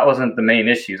 Well, that wasn't the main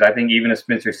issues. I think even if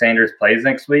Spencer Sanders plays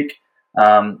next week,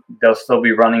 they'll still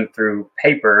be running through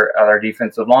paper at our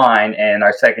defensive line, and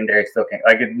our secondary still can't.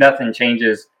 Like, nothing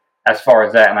changes as far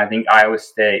as that. And I think Iowa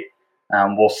State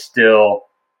will still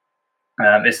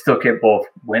is still capable of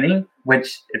winning,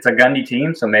 which it's a Gundy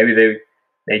team, so maybe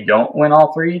they don't win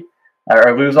all three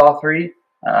or lose all three.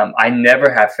 I never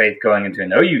have faith going into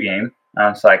an OU game,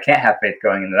 so I can't have faith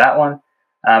going into that one.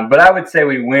 But I would say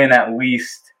we win at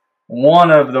least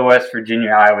one of the West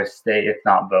Virginia, Iowa State, if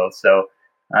not both. So,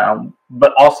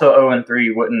 but also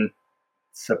 0-3 wouldn't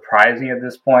surprise me at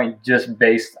this point, just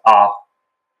based off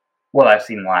what I've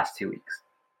seen in the last 2 weeks.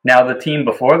 Now, the team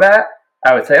before that,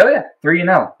 I would say, oh yeah,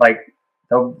 3-0. Like,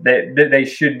 they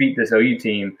should beat this OU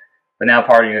team. But now,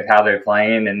 partying with how they're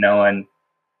playing and knowing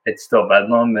it's still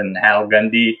Bedlam, and how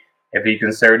Gundy, if he's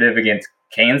conservative against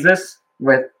Kansas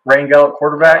with Rangel at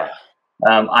quarterback,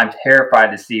 I'm terrified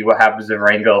to see what happens if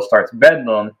Rangel starts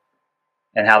Bedlam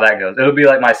and how that goes. It'll be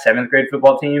like my 7th grade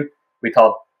football team. We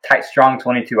called tight, strong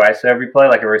 22 ISO every play.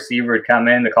 Like, a receiver would come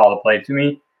in to call the play to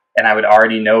me, and I would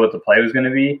already know what the play was going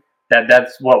to be.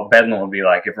 That's what Bedlam would be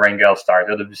like if Rangel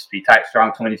starts. It'll just be tight,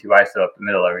 strong 22 ISO up the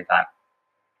middle every time.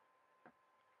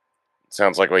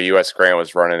 Sounds like what U.S. Grant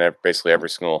was running basically every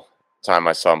single time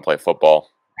I saw him play football.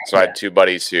 So I had 2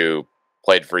 buddies who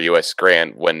played for U.S.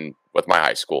 Grant with my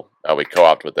high school. We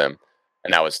co-opted with them,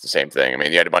 and that was the same thing. I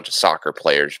mean, you had a bunch of soccer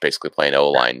players basically playing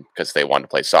O-line because they wanted to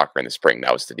play soccer in the spring.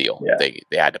 That was the deal. Yeah.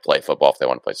 They had to play football if they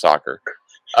wanted to play soccer.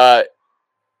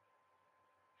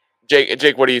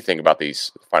 Jake, what do you think about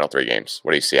these final 3 games?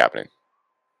 What do you see happening?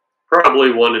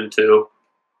 Probably 1 and 2.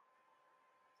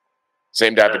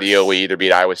 Same type of deal. We either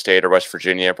beat Iowa State or West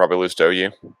Virginia, probably lose to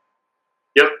OU.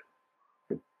 Yep.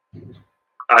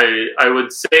 I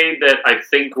would say that I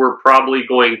think we're probably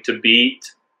going to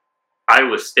beat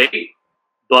Iowa State,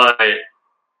 but I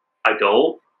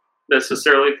don't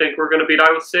necessarily think we're going to beat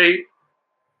Iowa State.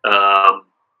 I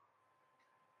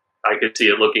could see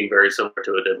it looking very similar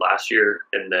to it did last year.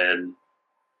 And then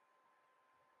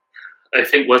I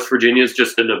think West Virginia is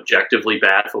just an objectively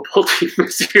bad football team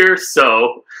this year.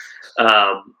 So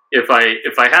if I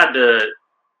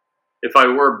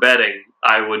were betting,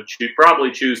 I would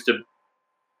probably choose to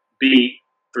beat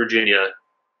Virginia,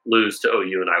 lose to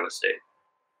OU and Iowa State.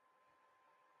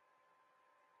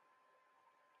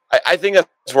 I think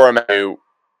that's where I'm at.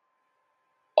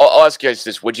 I'll ask you guys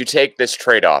this. Would you take this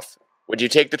trade-off? Would you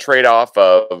take the trade-off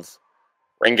of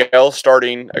Rangel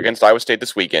starting against Iowa State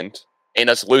this weekend and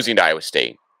us losing to Iowa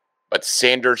State, but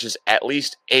Sanders is at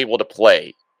least able to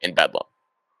play in Bedlam?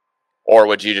 Or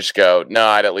would you just go, no,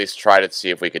 I'd at least try to see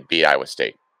if we could beat Iowa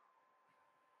State?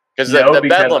 Because the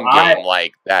Bedlam game,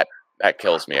 like, that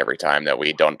kills me every time that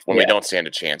we don't stand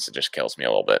a chance. It just kills me a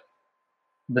little bit.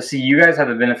 But see, you guys have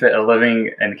the benefit of living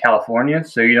in California,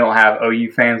 so you don't have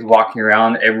OU fans walking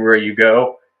around everywhere you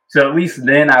go. So at least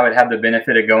then I would have the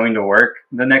benefit of going to work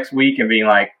the next week and being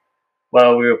like,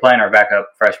 well, we were playing our backup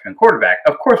freshman quarterback.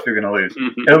 Of course we're going to lose.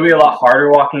 Mm-hmm. It'll be a lot harder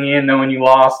walking in knowing you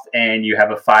lost and you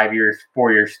have a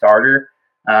 4-year starter.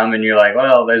 And you're like,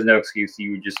 well, there's no excuse.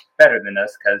 You were just better than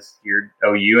us because you're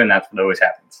OU, and that's what always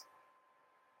happens.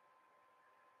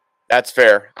 That's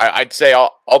fair. I'd say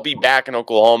I'll be back in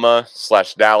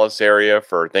Oklahoma/Dallas area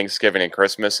for Thanksgiving and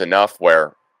Christmas enough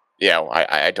where,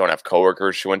 I don't have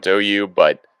coworkers who went to OU,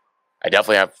 but I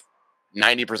definitely have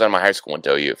 90% of my high school went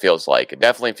to OU. It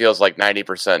definitely feels like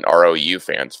 90% are OU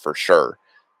fans for sure.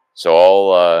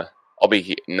 So I'll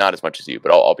be not as much as you,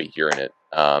 but I'll be hearing it.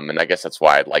 And I guess that's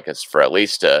why I'd like us for at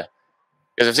least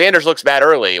because if Sanders looks bad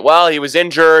early, well, he was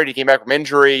injured, he came back from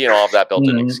injury, all of that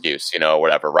built-in excuse,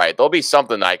 whatever, right? There'll be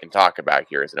something that I can talk about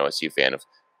here as an OSU fan of,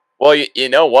 well, you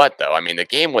know what, though? I mean, the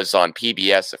game was on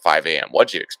PBS at 5 a.m.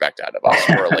 What'd you expect out of us?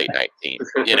 We're a late-night team.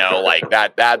 Like,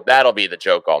 that'll be the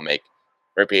joke I'll make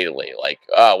repeatedly. Like,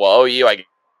 well, OU, I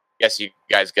guess you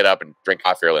guys get up and drink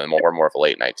coffee early, and we're more of a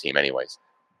late-night team anyways.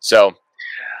 So,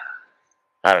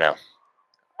 I don't know.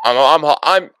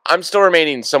 I'm still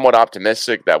remaining somewhat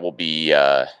optimistic that we'll be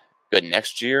good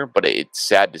next year, but it's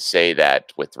sad to say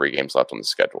that with 3 games left on the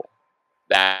schedule,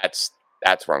 That's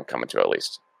where I'm coming to, at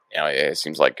least. It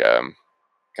seems like kind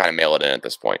of mail it in at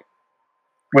this point.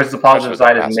 Which the positive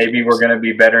side is maybe we're going to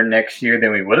be better next year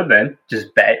than we would have been, just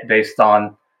based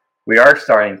on we are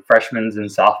starting freshmen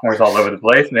and sophomores all over the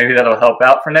place. Maybe that'll help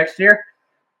out for next year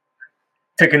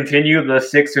to continue the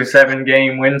 6 or 7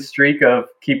 game win streak of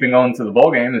keeping on to the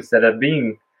bowl game instead of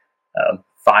being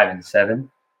 5-7.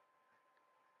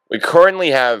 We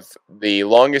currently have the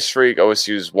longest streak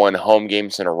OSU's won home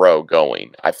games in a row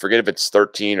going. I forget if it's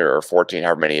 13 or 14,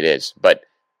 however many it is, but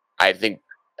I think,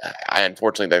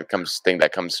 unfortunately, that comes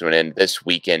to an end this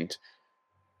weekend,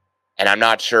 and I'm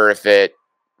not sure if it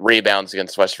rebounds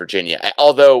against West Virginia.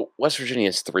 Although West Virginia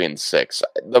is 3-6,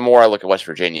 the more I look at West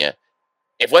Virginia,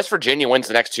 if West Virginia wins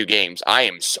the next 2 games, I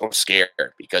am so scared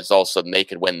because all of a sudden they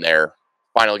could win their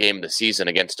final game of the season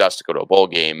against us to go to a bowl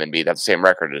game and have the same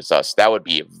record as us. That would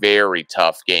be a very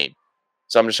tough game.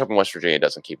 So I'm just hoping West Virginia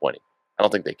doesn't keep winning. I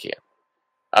don't think they can.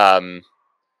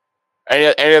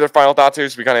 Any other final thoughts here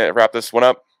as we kind of wrap this one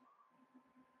up?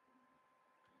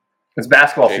 It's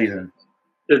basketball season.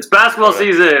 It's basketball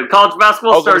season. College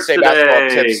basketball starts today. Basketball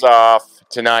tips off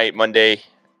tonight, Monday,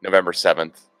 November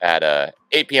 7th at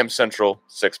 8 p.m. Central,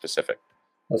 6 Pacific.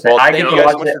 I get to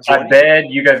watch it at bed.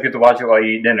 You guys get to watch it while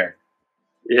you eat dinner.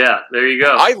 Yeah, there you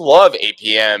go. I love 8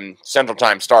 p.m. Central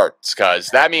Time starts because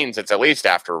that means it's at least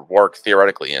after work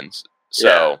theoretically ends.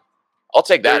 So I'll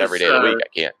take that every day of the week. I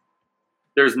can't.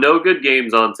 There's no good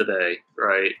games on today,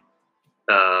 right?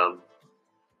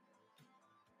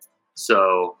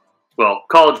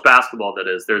 College basketball, that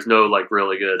is. There's no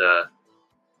really good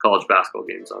college basketball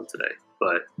games on today.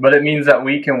 But it means that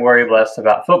we can worry less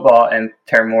about football and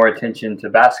turn more attention to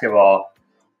basketball.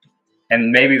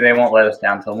 And maybe they won't let us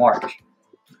down till March.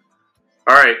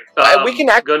 All right. We can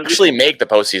actually make the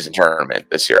postseason tournament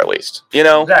this year, at least.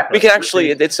 Exactly. We can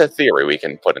actually. It's a theory we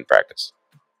can put in practice.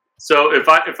 So if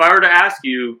I were to ask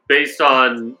you, based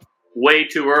on way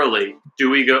too early,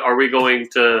 are we going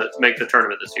to make the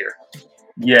tournament this year?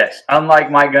 Yes. Unlike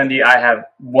Mike Gundy, I have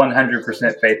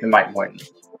 100% faith in Mike Boynton.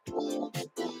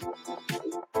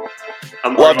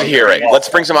 Love to hear it. Let's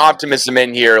bring some optimism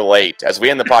in here late as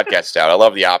we end the podcast out. I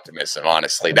love the optimism,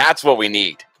 honestly. That's what we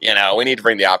need. We need to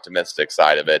bring the optimistic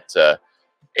side of it.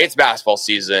 It's basketball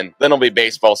season, then it'll be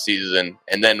baseball season,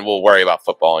 and then we'll worry about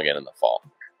football again in the fall.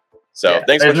 So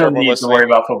thanks for listening. There's no need to worry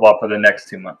about football for the next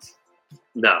 2 months.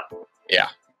 No. Yeah.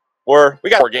 We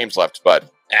got 4 games left, but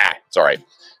it's all right.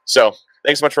 So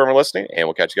thanks so much for everyone listening, and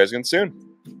we'll catch you guys again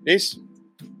soon. Peace.